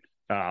Nelson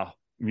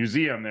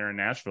Museum there in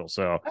Nashville.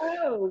 So,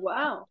 Oh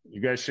wow,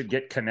 you guys should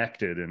get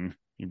connected, and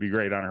you'd be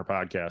great on her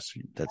podcast.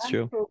 That's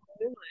true.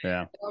 absolutely.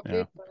 Yeah, That'll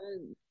yeah, be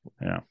fun.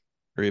 yeah.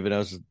 Or even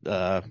us,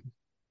 the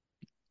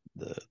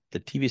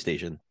TV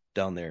station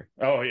down there.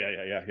 Oh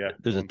yeah.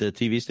 There's the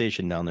TV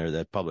station down there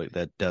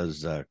that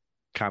does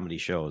comedy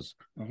shows.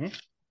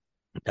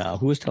 Mm-hmm.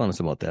 Who was telling us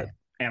about that?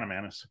 Anna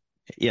Manis.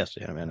 Yes,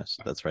 Anna Manis.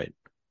 That's right.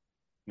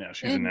 Yeah,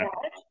 she's in that.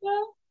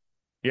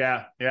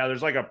 Yeah.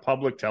 There's like a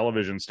public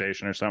television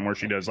station or something where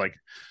she does like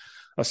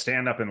a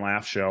stand-up and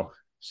laugh show.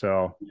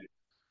 So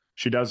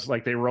she does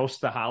they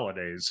roast the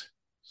holidays.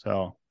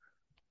 So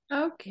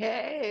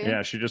Okay.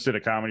 yeah, she just did a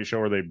comedy show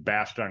where they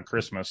bashed on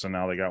Christmas, and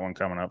now they got one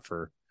coming up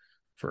for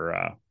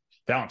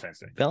Valentine's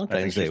Day.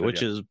 Valentine's Day,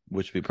 which would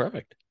be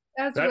perfect.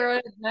 That's right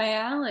up my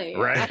alley.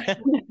 Right.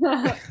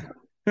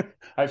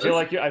 I feel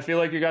like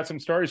you got some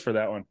stories for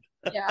that one.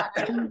 Yeah.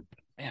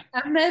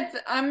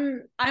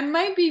 I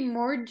might be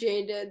more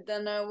jaded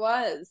than I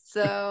was,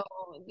 so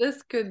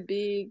this could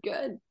be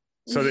good.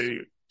 So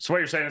what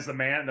you're saying is the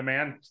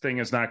man thing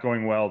is not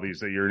going well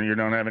these days. You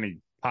don't have any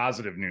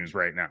positive news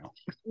right now.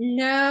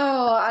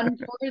 No,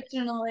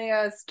 unfortunately,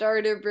 I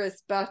started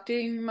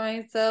respecting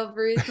myself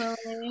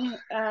recently.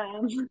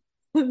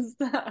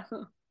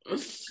 So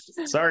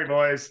Sorry,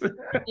 boys.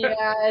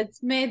 yeah,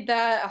 it's made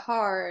that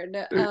hard.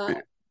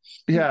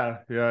 Yeah,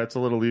 it's a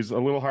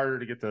little harder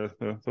to get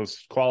those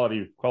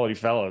quality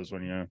fellows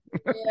when you.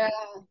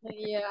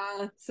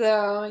 Yeah.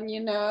 So,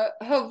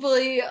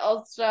 hopefully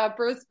I'll stop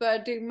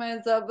respecting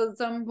myself at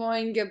some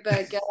point, get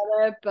back at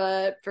it.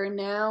 But for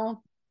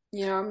now,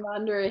 I'm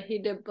under a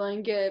heated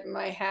blanket in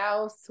my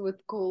house with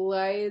cool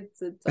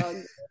lights. It's all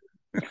good.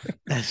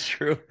 That's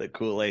true. The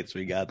cool lights,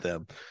 we got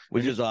them,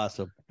 which is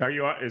awesome.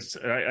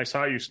 I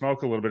saw you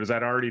smoke a little bit. Is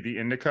that already the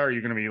indica? Are you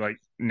going to be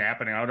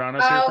napping out on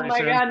us? Oh my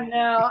God,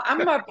 no!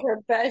 I'm a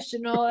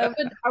professional. I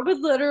would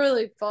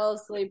literally fall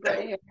asleep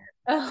right here.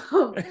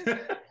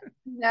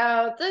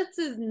 No, this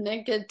is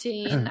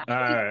nicotine.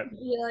 I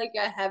used to be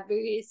a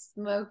heavy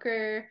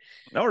smoker.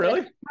 Oh,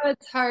 really?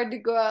 It's hard to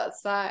go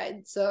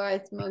outside, so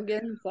I smoke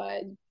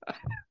inside.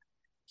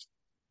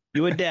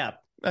 You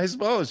adapt. I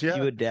suppose, yeah.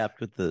 You adapt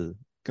with the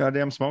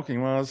goddamn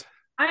smoking laws.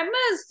 I'm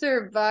a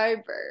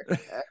survivor.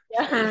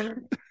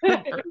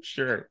 For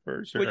sure.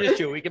 Which is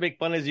true. We can make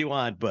fun as you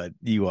want, but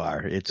you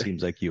are. It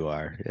seems like you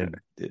are. And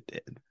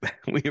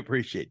we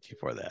appreciate you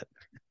for that.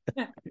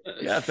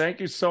 Yeah, thank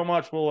you so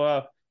much.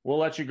 We'll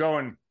let you go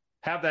and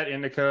have that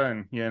indica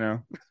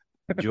and,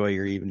 enjoy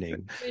your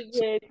evening.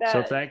 Appreciate that.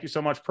 So thank you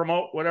so much.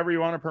 Promote whatever you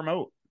want to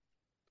promote.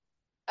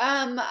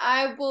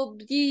 I will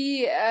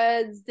be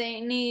at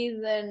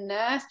Zany's in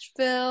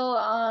Nashville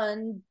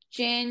on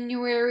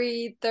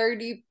January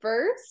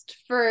 31st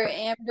for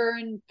Amber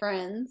and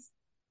Friends.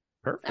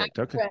 Perfect.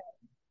 Okay.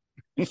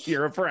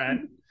 You're a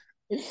friend.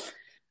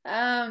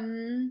 I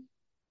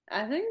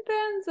think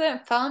that's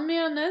it. Follow me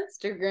on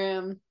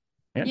Instagram.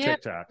 And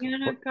TikTok.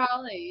 Fiona,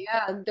 Cauley.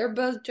 Yeah, they're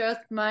both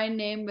just my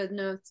name with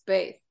no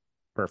space.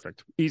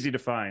 Perfect. Easy to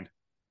find.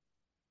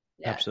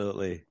 Yes.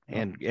 Absolutely.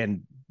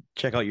 And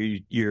check out your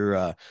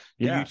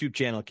YouTube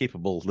channel,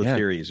 Capable, the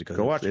series. Because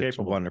go watch it's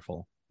Capable.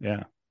 Wonderful.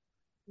 Yeah.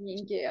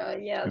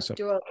 Yeah. So,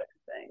 do other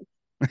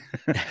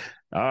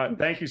things.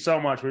 Thank you so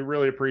much. We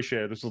really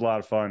appreciate it. This was a lot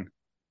of fun.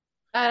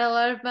 I had a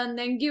lot of fun.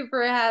 Thank you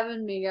for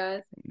having me,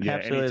 guys. Yeah,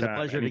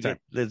 absolutely. anytime.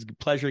 It's a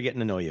pleasure getting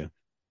to know you.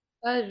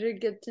 Pleasure to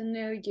get to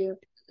know you.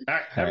 All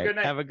right. Have a good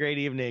night. Have a great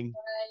evening.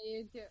 Bye,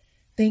 you too.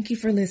 Thank you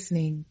for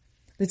listening.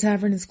 The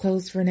tavern is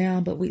closed for now,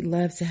 but we'd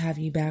love to have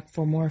you back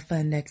for more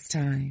fun next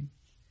time.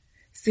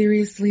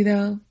 Seriously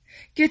though,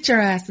 get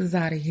your asses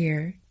out of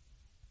here.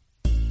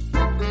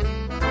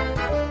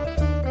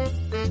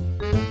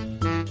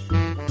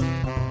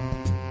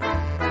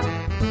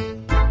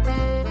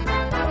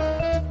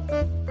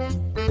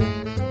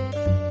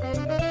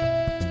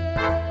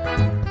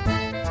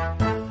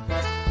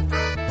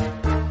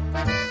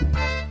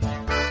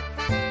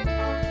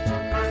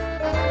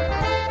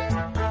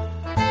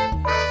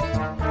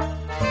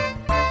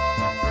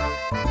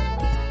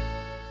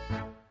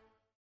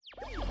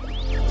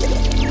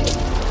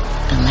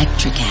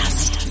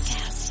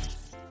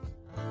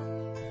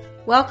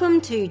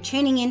 Welcome to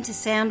Tuning Into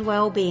Sound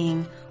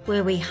Wellbeing,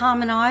 where we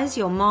harmonise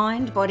your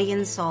mind, body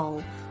and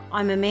soul.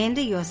 I'm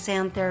Amanda, your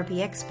sound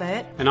therapy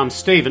expert. And I'm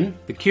Stephen,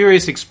 the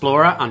curious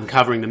explorer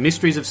uncovering the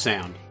mysteries of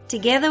sound.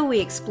 Together we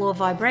explore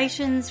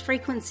vibrations,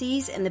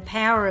 frequencies and the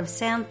power of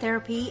sound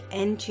therapy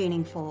and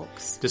tuning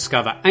forks.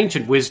 Discover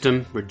ancient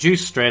wisdom,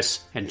 reduce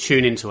stress and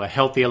tune into a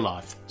healthier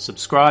life.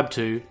 Subscribe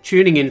to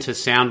Tuning Into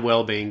Sound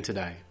Wellbeing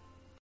today.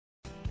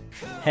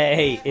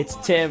 Hey, it's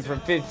Tim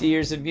from 50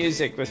 Years of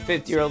Music with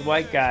 50-Year-Old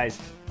White Guys,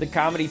 the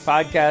comedy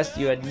podcast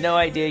you had no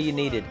idea you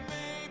needed.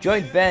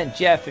 Join Ben,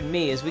 Jeff, and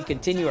me as we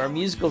continue our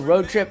musical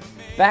road trip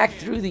back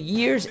through the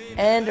years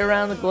and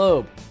around the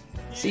globe.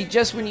 See,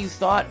 just when you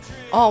thought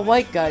all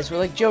white guys were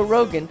like Joe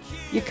Rogan,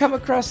 you come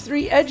across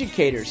three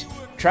educators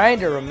trying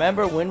to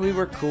remember when we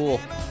were cool.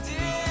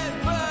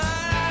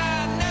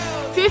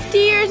 50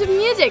 Years of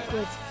Music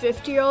with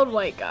 50-Year-Old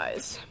White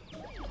Guys.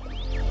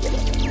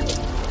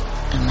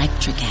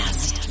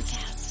 Electricast.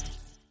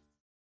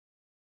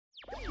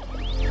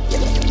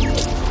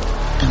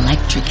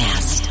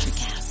 Electricast.